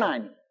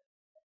Lakshanani.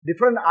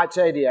 Different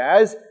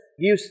acharyas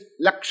gives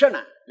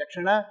Lakshana.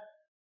 Lakshana,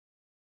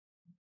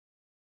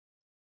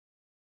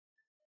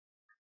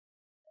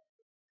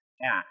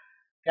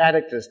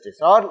 characteristics,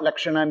 or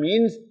Lakshana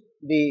means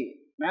the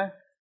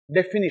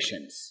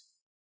definitions.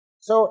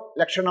 So,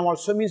 Lakshana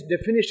also means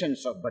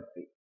definitions of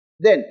Bhakti.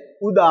 Then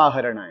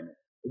Udaharanani.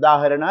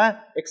 Udaharana,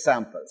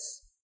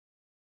 examples.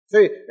 So,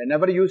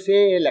 whenever you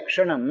say a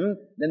Lakshanam,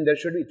 then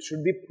it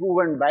should be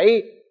proven by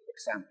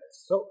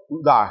examples. So,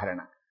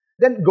 Udaharana.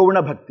 Then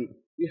Gauna Bhakti.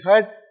 We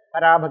heard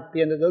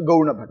parābhakti and the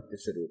Gauna Bhakti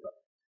Swarupa.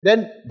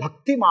 Then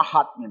Bhakti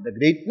Mahatmyam, the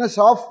greatness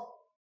of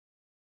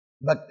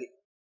Bhakti.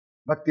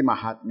 Bhakti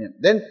Mahatmyam.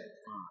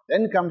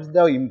 Then comes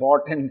the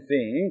important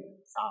thing,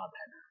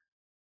 sadhana.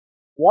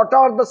 What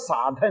are the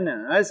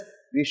sadhanas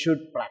we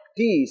should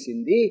practice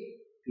in the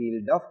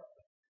field of Bhakti?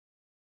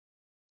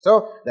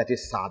 So, that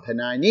is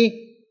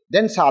sadhanani.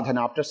 Then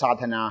sadhana, after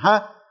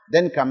sadhanaha,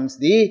 then comes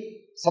the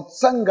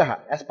satsangaha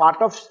as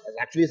part of,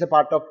 actually is a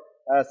part of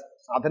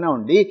sadhana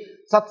only,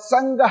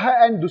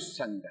 satsangaha and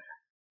dussangaha.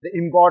 The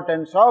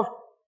importance of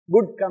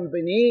good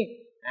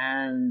company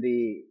and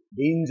the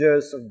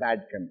dangers of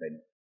bad company.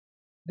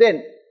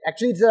 Then,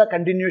 actually it's a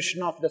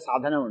continuation of the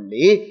sadhana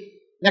only.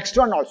 Next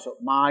one also,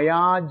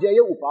 maya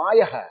jaya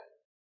upayaha.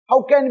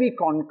 How can we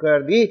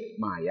conquer the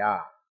maya?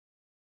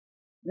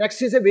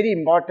 Next is a very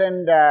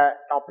important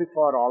topic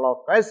for all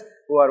of us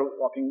who are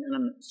working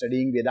and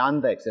studying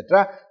Vedanta,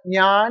 etc.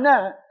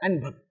 Jnana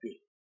and Bhakti.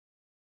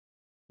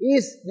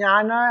 Is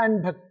Jnana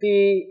and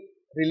Bhakti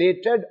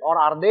related, or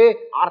are they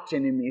arch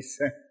enemies?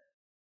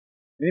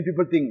 Many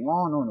people think,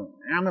 no,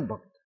 I am a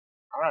Bhakta,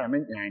 or I am a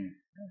Jnana.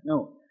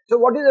 No. So,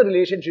 what is the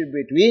relationship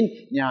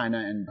between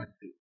Jnana and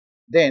Bhakti?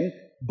 Then,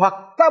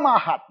 Bhakta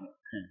Mahatmyam.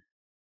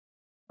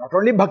 Not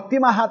only Bhakti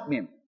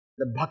Mahatmyam,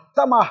 the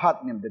Bhakta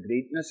Mahatmyam, the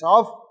greatness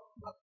of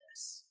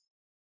Bhaktas.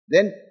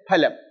 Then,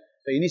 Phalam.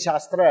 So, any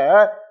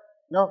Shastra,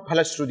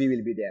 Phalashruti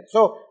will be there.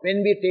 So,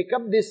 when we take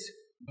up this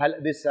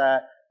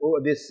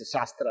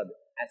Shastra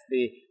as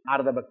the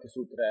Nārada Bhakti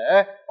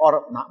Sutra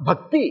or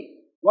Bhakti,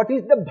 what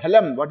is the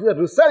Bhalam, what is the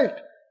result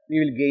we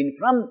will gain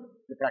from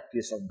the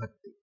practice of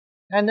Bhakti?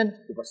 And then,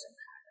 Upāsanā,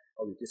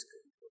 how it is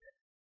concluded.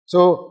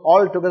 So,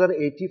 altogether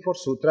 84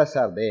 sutras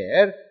are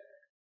there.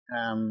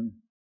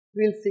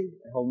 We'll see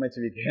how much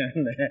we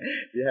can.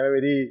 We have a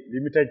very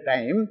limited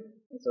time.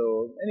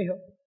 So, anyhow,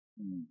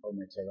 how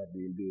much ever we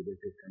will be able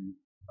to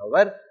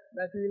cover,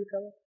 that we will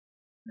cover.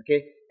 Okay,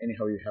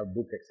 anyhow, you have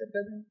book, etc.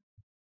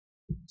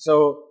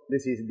 So,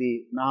 this is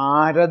the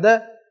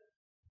Nārada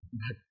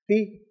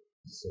Bhakti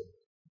Sutra.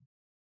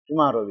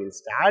 Tomorrow we will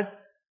start.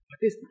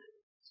 What is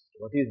Nārada?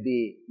 What is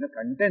the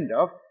content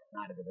of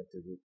Nārada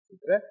Bhakti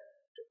Sutra?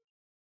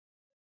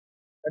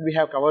 But we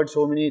have covered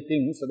so many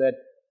things so that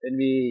when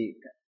we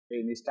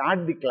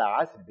start the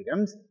class, it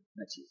becomes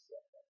much easier.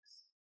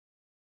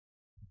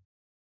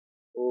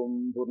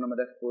 Om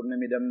Purnamadah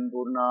Purnamidam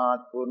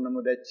Purnat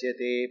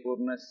Purnamudachyate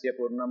Purnasya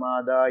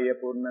Purnamadaya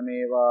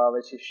Purnameva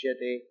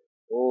Vashishyate.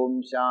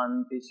 Om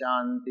Shanti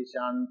Shanti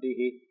Shanti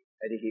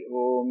Harihi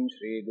Om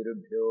Shri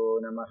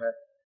Gurubhyo Namaha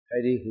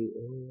Harihi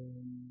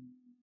Om.